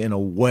things in a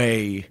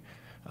way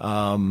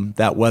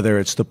that whether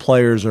it's the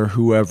players or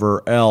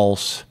whoever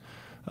else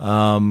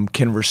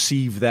can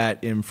receive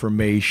that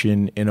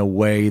information in a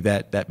way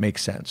that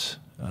makes sense.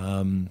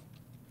 And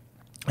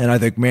I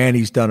think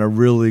Manny's done a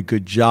really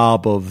good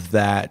job of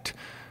that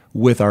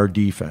with our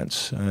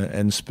defense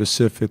and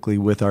specifically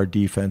with our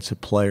defensive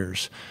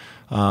players.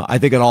 I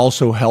think it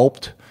also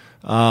helped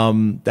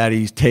that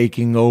he's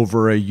taking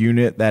over a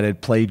unit that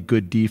had played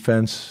good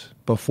defense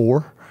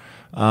before.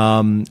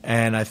 And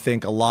I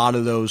think a lot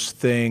of those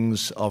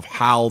things of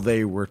how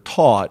they were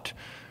taught,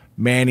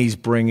 Manny's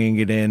bringing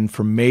it in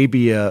from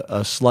maybe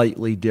a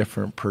slightly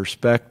different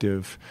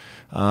perspective.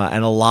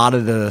 And a lot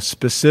of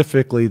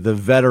specifically the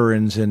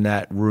veterans in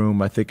that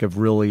room, I think, have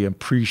really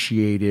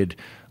appreciated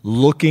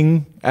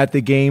looking at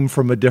the game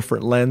from a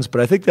different lens.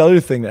 But I think the other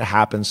thing that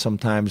happens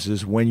sometimes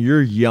is when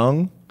you're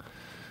young,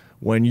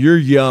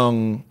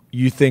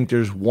 you think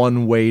there's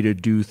one way to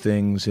do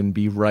things and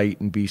be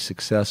right and be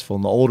successful.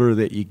 And the older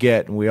that you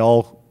get, and we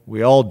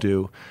all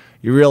do,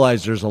 you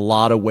realize there's a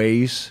lot of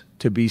ways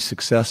to be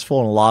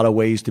successful and a lot of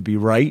ways to be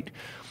right.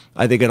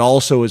 I think it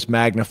also is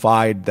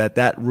magnified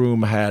that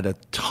room had a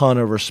ton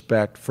of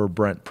respect for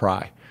Brent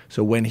Pry.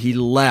 So when he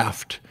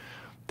left,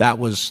 that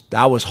was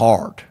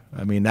hard.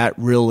 I mean, that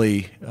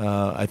really,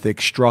 I think,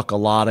 struck a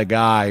lot of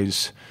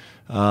guys,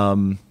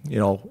 on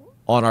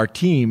our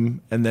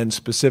team, and then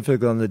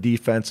specifically on the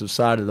defensive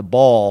side of the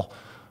ball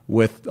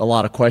with a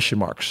lot of question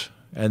marks.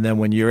 And then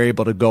when you're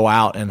able to go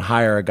out and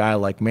hire a guy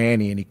like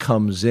Manny and he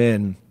comes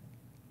in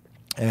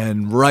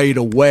and right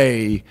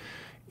away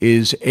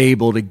is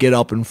able to get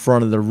up in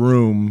front of the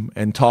room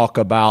and talk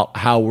about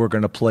how we're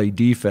going to play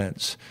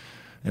defense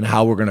and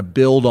how we're going to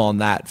build on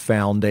that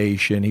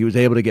foundation, he was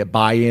able to get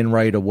buy-in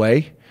right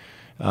away.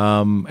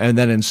 And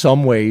then in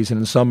some ways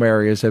and in some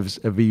areas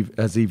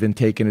has even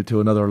taken it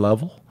to another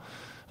level.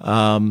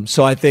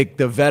 So I think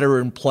the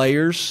veteran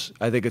players,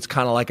 I think it's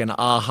kind of like an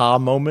aha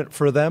moment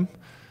for them,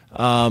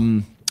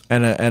 and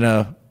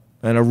a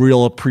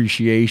real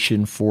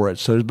appreciation for it.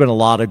 So there's been a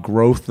lot of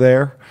growth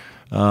there,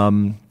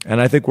 and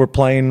I think we're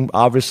playing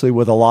obviously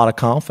with a lot of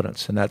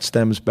confidence, and that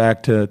stems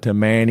back to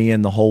Manny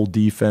and the whole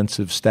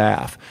defensive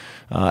staff.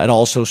 It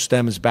also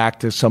stems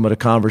back to some of the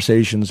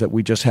conversations that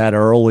we just had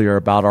earlier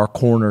about our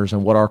corners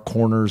and what our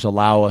corners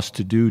allow us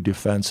to do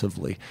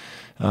defensively.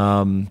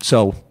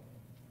 So.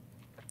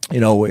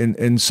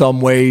 In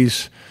some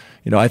ways,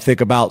 I think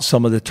about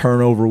some of the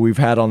turnover we've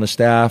had on the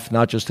staff,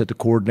 not just at the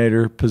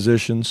coordinator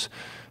positions,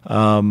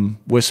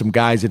 with some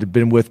guys that have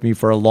been with me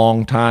for a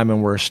long time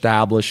and were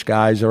established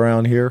guys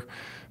around here.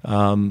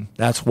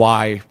 That's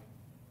why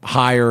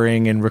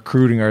hiring and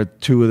recruiting are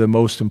two of the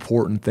most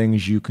important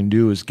things you can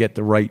do, is get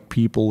the right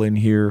people in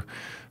here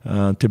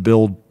to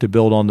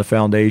build on the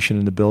foundation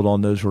and to build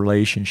on those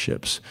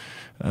relationships.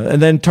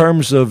 And then in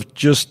terms of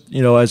just,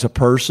 as a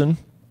person,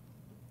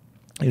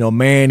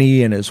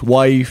 Manny and his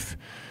wife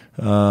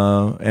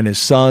and his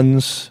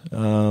sons,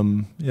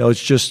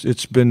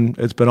 it's been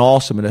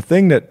awesome. And the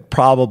thing that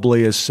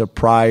probably has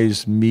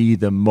surprised me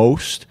the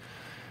most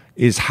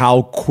is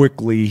how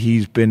quickly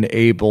he's been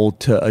able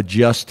to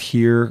adjust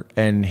here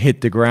and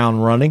hit the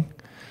ground running.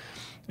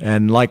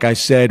 And like I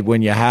said,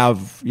 when you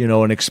have,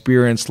 an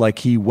experience like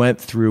he went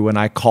through, and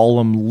I call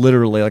him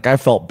literally, like I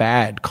felt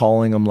bad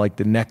calling him like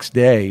the next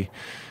day,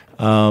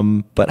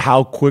 but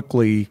how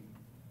quickly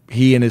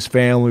he and his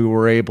family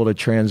were able to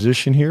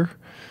transition here,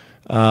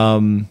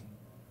 and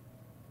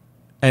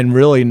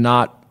really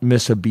not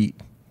miss a beat.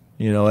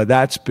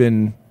 That's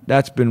been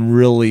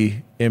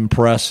really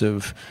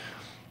impressive.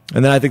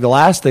 And then I think the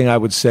last thing I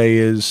would say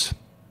is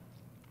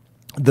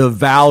the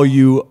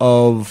value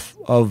of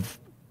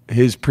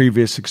his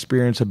previous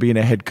experience of being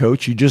a head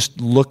coach. You just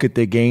look at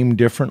the game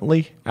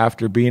differently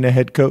after being a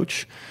head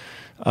coach.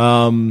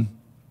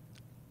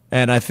 And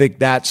I think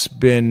that's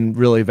been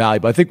really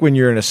valuable. I think when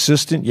you're an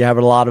assistant, you have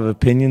a lot of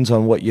opinions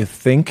on what you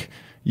think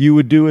you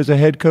would do as a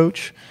head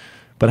coach.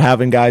 But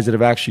having guys that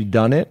have actually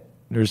done it,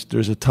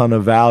 there's a ton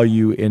of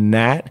value in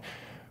that.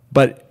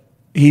 But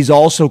he's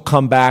also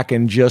come back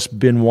and just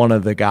been one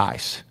of the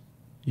guys,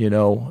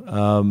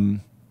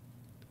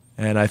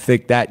 and I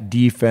think that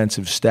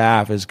defensive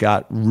staff has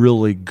got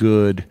really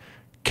good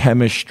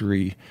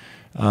chemistry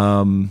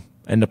And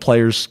the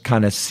players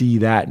kind of see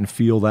that and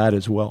feel that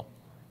as well.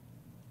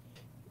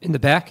 In the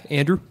back,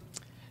 Andrew.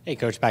 Hey,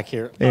 Coach, back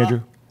here.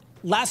 Andrew.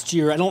 Last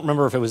year, I don't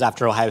remember if it was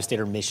after Ohio State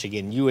or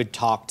Michigan, you had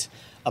talked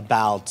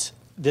about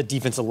the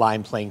defensive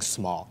line playing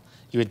small.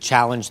 You had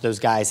challenged those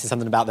guys, said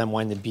something about them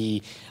wanting to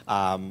be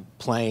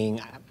playing,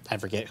 I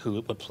forget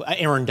who,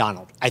 Aaron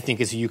Donald, I think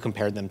is who you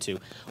compared them to.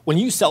 When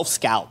you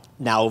self-scout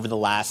now over the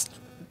last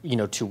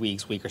 2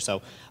 weeks, week or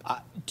so,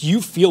 do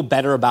you feel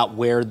better about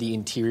where the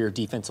interior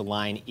defensive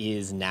line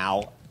is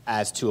now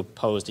as to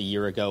opposed a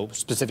year ago,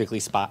 specifically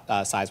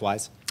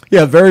size-wise?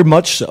 Yeah, very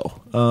much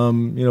so.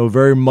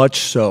 Very much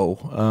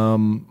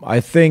so. I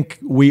think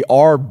we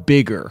are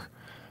bigger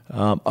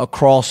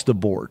across the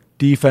board.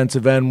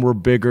 Defensive end, we're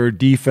bigger.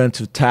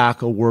 Defensive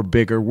tackle, we're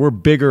bigger. We're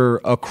bigger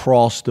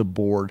across the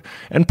board.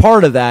 And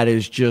part of that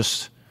is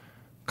just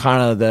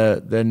kind of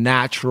the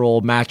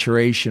natural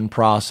maturation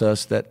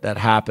process that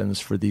happens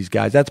for these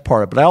guys. That's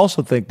part of it. But I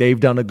also think they've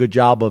done a good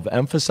job of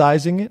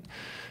emphasizing it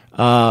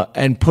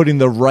and putting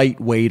the right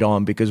weight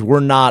on, because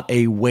we're not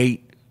a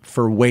weight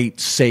for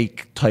weight's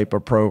sake type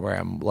of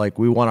program. Like,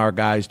 we want our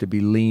guys to be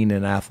lean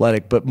and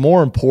athletic. But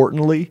more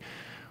importantly,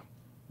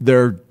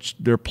 they're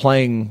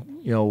playing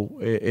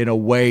in a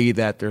way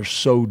that they're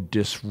so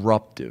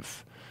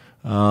disruptive.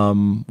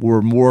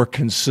 We're more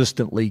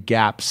consistently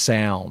gap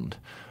sound.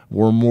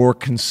 We're more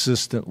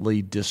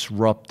consistently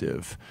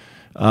disruptive.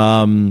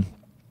 I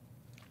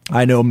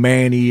know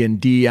Manny and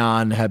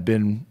Dion have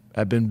been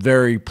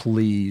very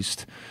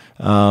pleased.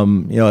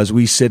 As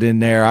we sit in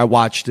there, I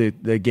watch the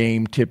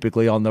game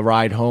typically on the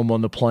ride home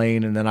on the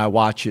plane, and then I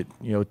watch it,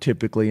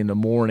 typically in the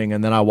morning,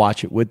 and then I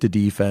watch it with the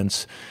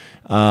defense.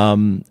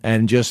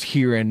 And just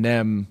hearing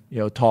them,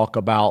 talk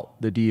about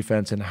the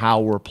defense and how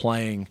we're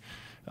playing,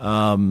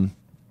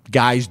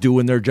 guys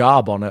doing their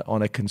job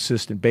on a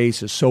consistent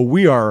basis. So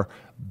we are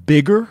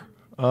bigger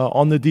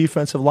on the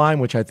defensive line,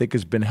 which I think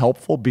has been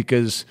helpful,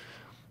 because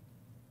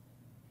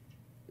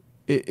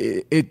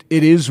it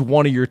is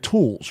one of your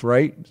tools,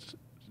 right?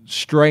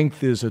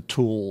 Strength is a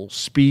tool,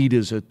 speed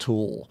is a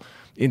tool,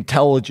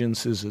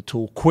 intelligence is a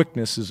tool,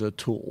 quickness is a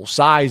tool,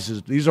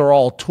 these are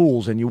all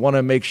tools, and you want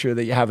to make sure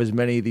that you have as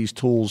many of these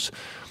tools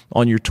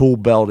on your tool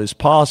belt as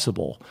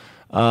possible.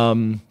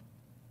 But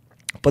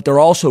they're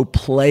also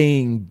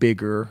playing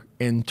bigger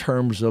in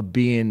terms of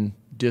being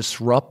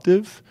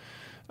disruptive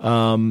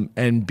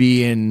and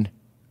being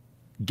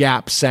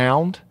gap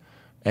sound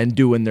and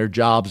doing their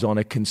jobs on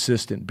a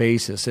consistent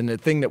basis. And the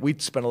thing that we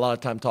spend a lot of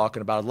time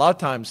talking about, a lot of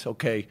times,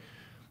 okay,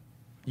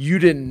 you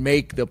didn't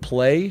make the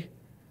play,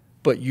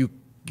 but you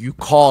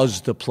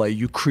caused the play.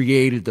 You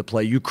created the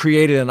play. You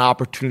created an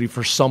opportunity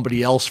for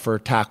somebody else for a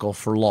tackle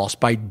for loss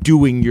by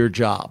doing your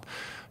job.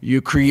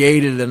 You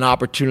created an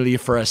opportunity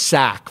for a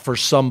sack for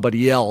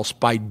somebody else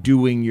by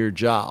doing your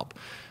job.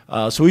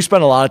 So we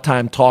spent a lot of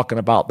time talking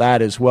about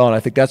that as well, and I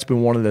think that's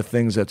been one of the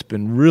things that's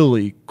been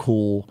really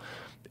cool,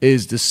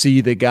 is to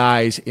see the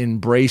guys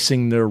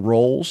embracing their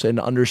roles and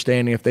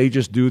understanding if they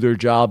just do their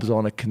jobs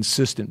on a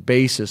consistent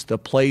basis, the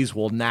plays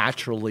will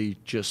naturally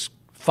just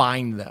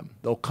find them.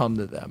 They'll come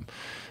to them,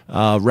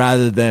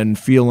 rather than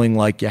feeling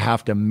like you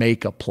have to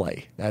make a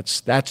play.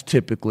 That's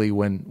typically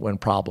when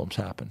problems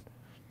happen.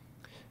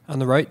 On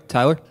the right,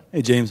 Tyler.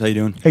 Hey, James. How you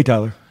doing? Hey,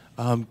 Tyler.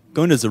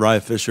 Going to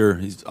Zariah Fisher,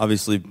 he's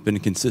obviously been a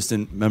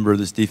consistent member of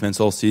this defense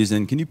all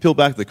season. Can you peel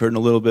back the curtain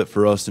a little bit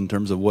for us in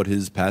terms of what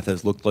his path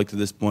has looked like to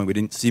this point? We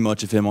didn't see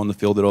much of him on the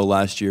field at all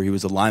last year. He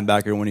was a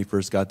linebacker when he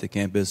first got to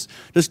campus.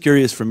 Just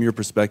curious from your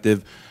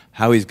perspective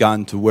how he's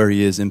gotten to where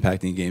he is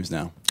impacting games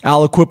now.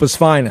 Aliquippa's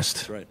finest.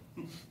 That's right.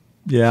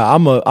 Yeah,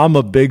 I'm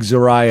a big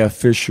Zariah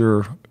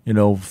Fisher,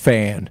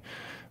 fan.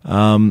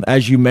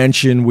 As you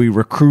mentioned, we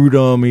recruit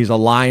him. He's a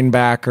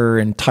linebacker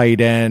and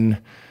tight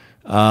end.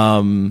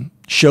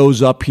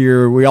 Shows up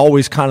here. We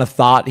always kind of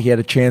thought he had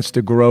a chance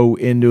to grow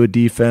into a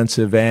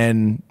defensive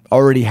end.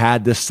 Already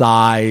had the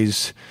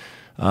size,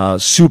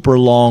 super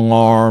long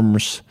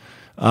arms.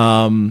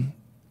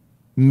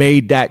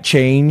 Made that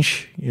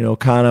change,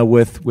 kind of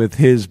with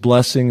his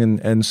blessing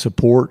and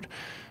support,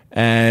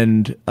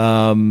 and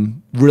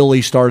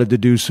really started to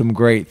do some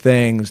great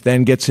things.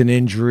 Then gets an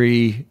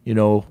injury,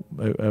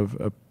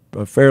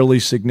 a fairly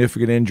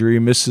significant injury,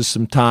 misses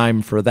some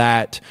time for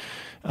that.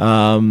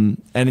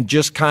 And it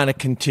just kind of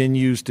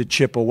continues to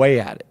chip away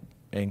at it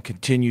and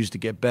continues to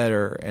get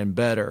better and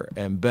better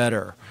and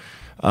better,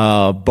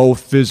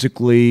 both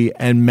physically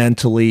and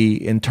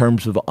mentally, in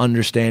terms of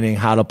understanding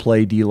how to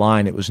play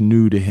D-line. It was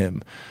new to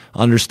him,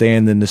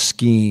 understanding the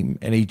scheme.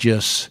 And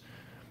he's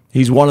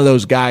one of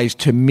those guys,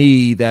 to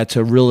me, that's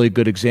a really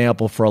good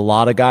example for a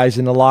lot of guys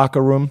in the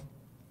locker room.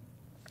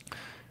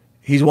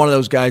 He's one of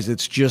those guys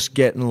that's just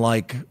getting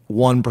like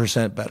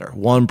 1% better,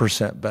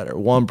 1% better,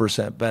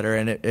 1% better.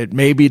 And it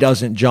maybe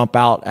doesn't jump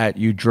out at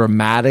you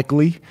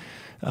dramatically,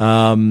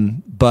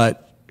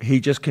 but he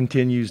just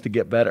continues to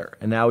get better.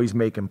 And now he's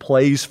making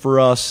plays for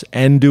us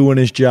and doing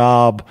his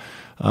job.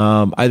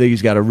 I think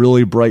he's got a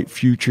really bright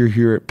future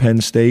here at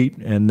Penn State.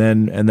 And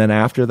then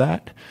after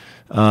that,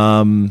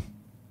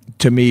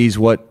 to me is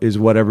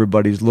what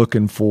everybody's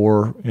looking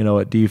for,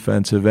 at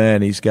defensive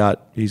end. He's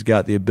got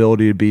the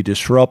ability to be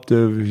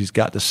disruptive. He's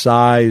got the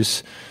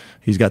size.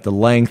 He's got the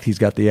length. He's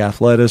got the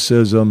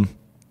athleticism.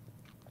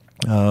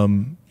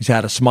 He's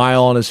had a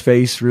smile on his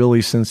face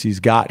really since he's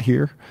got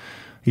here.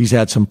 He's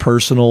had some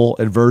personal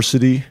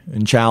adversity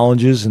and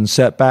challenges and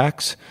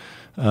setbacks,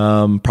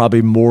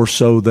 probably more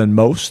so than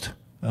most,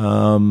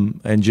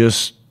 and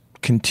just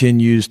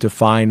continues to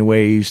find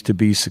ways to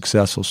be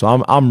successful. So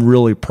I'm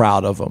really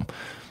proud of him.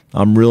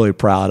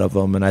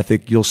 And I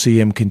think you'll see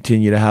him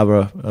continue to have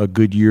a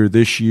good year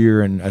this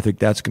year, and I think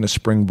that's going to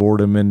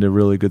springboard him into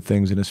really good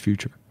things in his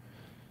future.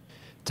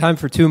 Time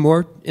for two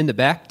more in the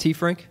back. T.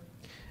 Frank.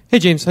 Hey,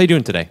 James. How you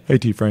doing today? Hey,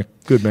 T. Frank.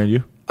 Good, man.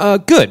 You?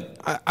 Good.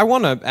 I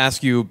want to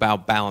ask you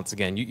about balance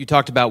again. You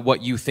talked about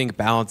what you think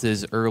balance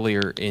is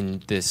earlier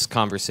in this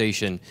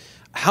conversation.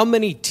 How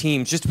many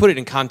teams, just to put it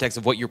in context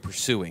of what you're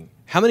pursuing,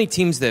 how many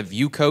teams that have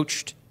you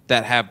coached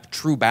that have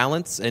true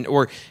balance,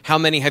 or how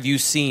many have you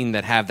seen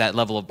that have that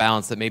level of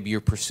balance that maybe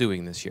you're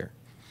pursuing this year?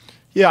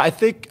 Yeah, I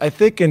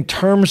think in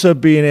terms of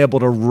being able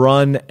to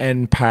run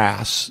and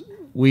pass,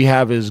 we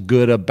have as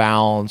good a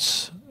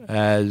balance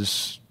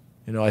as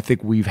I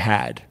think we've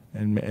had,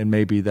 and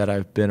maybe that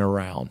I've been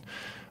around.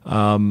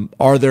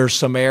 Are there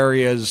some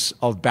areas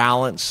of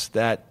balance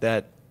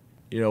that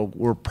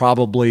we're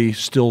probably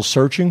still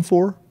searching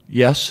for?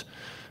 Yes.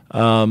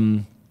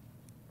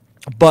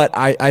 But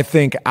I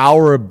think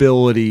our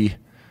ability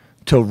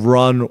to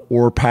run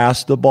or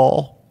pass the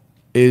ball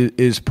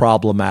is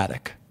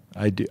problematic.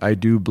 I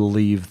do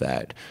believe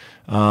that.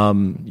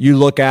 You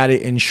look at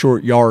it in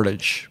short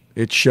yardage.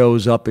 It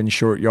shows up in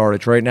short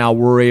yardage. Right now,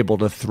 we're able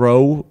to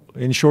throw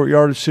in short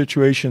yardage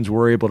situations.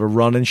 We're able to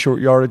run in short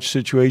yardage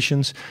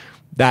situations.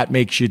 That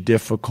makes you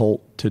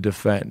difficult to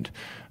defend.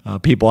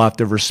 People have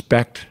to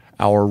respect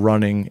our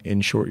running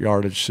in short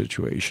yardage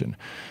situation.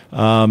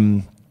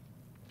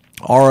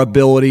 Our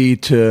ability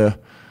to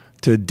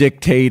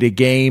dictate a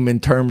game in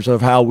terms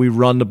of how we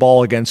run the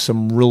ball against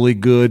some really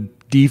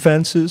good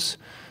defenses,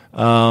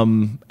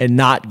 and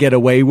not get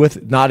away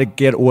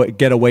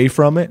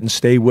from it and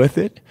stay with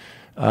it,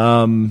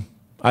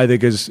 I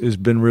think has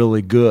been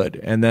really good.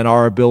 And then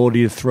our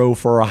ability to throw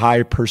for a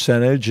high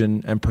percentage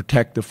and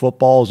protect the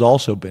football has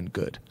also been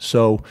good.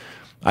 So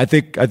I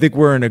think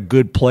we're in a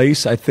good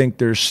place. I think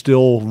there's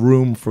still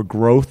room for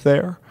growth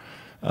there.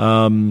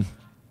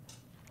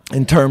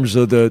 In terms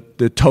of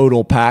the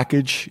total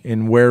package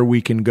and where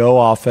we can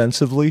go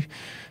offensively.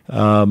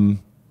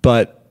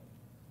 But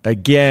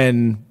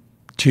again,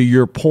 to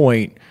your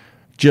point,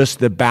 just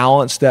the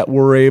balance that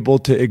we're able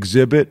to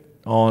exhibit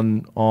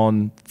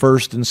on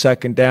first and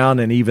second down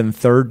and even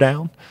third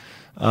down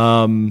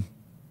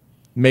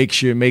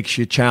makes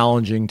you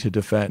challenging to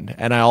defend.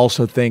 And I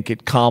also think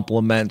it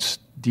complements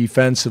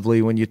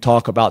defensively when you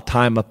talk about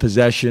time of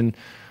possession,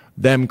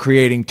 them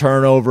creating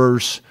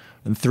turnovers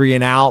and 3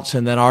 and outs,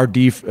 and then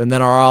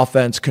our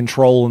offense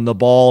controlling the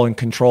ball and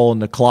controlling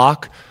the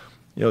clock.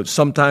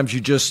 Sometimes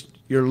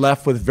you're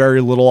left with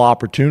very little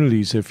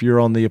opportunities if you're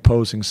on the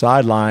opposing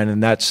sideline,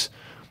 and that's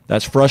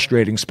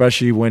frustrating,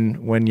 especially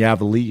when you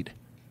have a lead.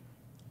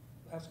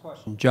 Last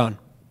question, John.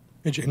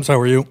 Hey James, how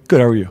are you? Good.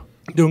 How are you?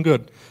 Doing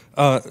good.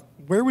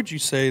 Where would you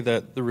say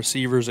that the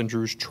receivers and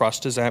Drew's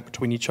trust is at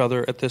between each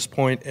other at this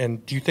point?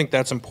 And do you think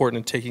that's important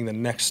in taking the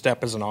next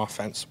step as an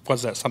offense?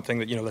 Was that something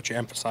that that you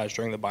emphasized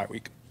during the bye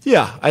week?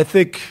 Yeah, I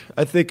think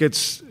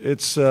it's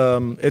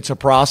a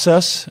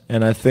process,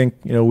 and I think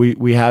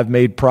we have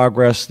made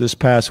progress this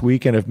past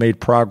week and have made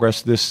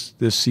progress this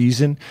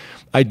season.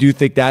 I do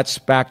think that's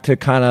back to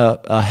kind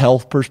of a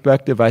health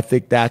perspective. I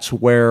think that's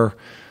where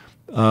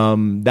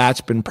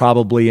that's been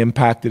probably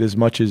impacted as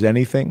much as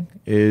anything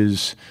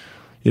is.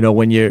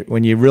 When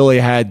you really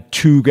had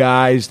 2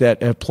 guys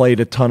that have played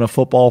a ton of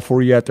football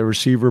for you at the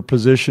receiver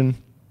position,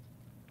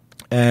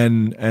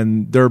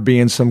 and there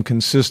being some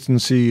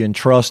consistency and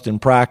trust in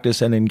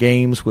practice and in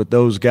games with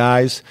those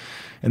guys,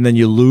 and then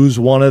you lose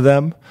one of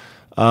them,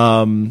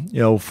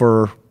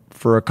 for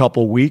a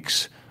couple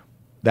weeks,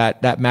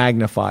 that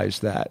magnifies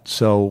that.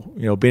 So,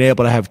 being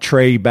able to have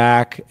Trey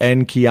back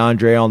and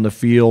Keandre on the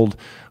field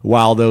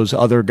while those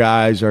other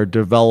guys are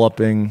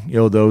developing,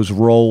 those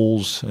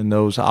roles and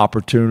those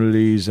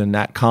opportunities and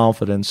that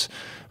confidence,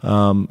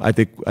 I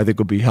think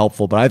will be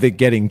helpful. But I think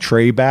getting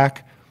Trey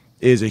back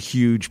is a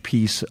huge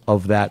piece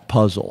of that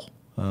puzzle.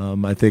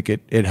 I think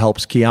it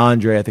helps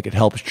Keandre. I think it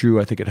helps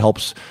Drew. I think it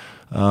helps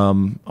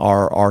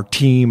our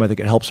team. I think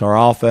it helps our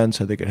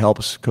offense. I think it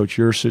helps Coach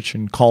Yursich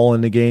in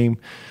calling the game.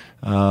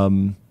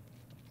 But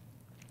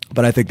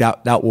I think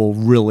that will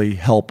really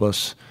help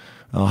us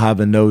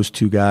having those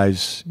 2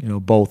 guys,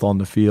 both on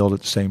the field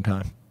at the same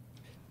time.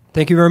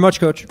 Thank you very much,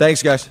 Coach.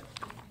 Thanks, guys.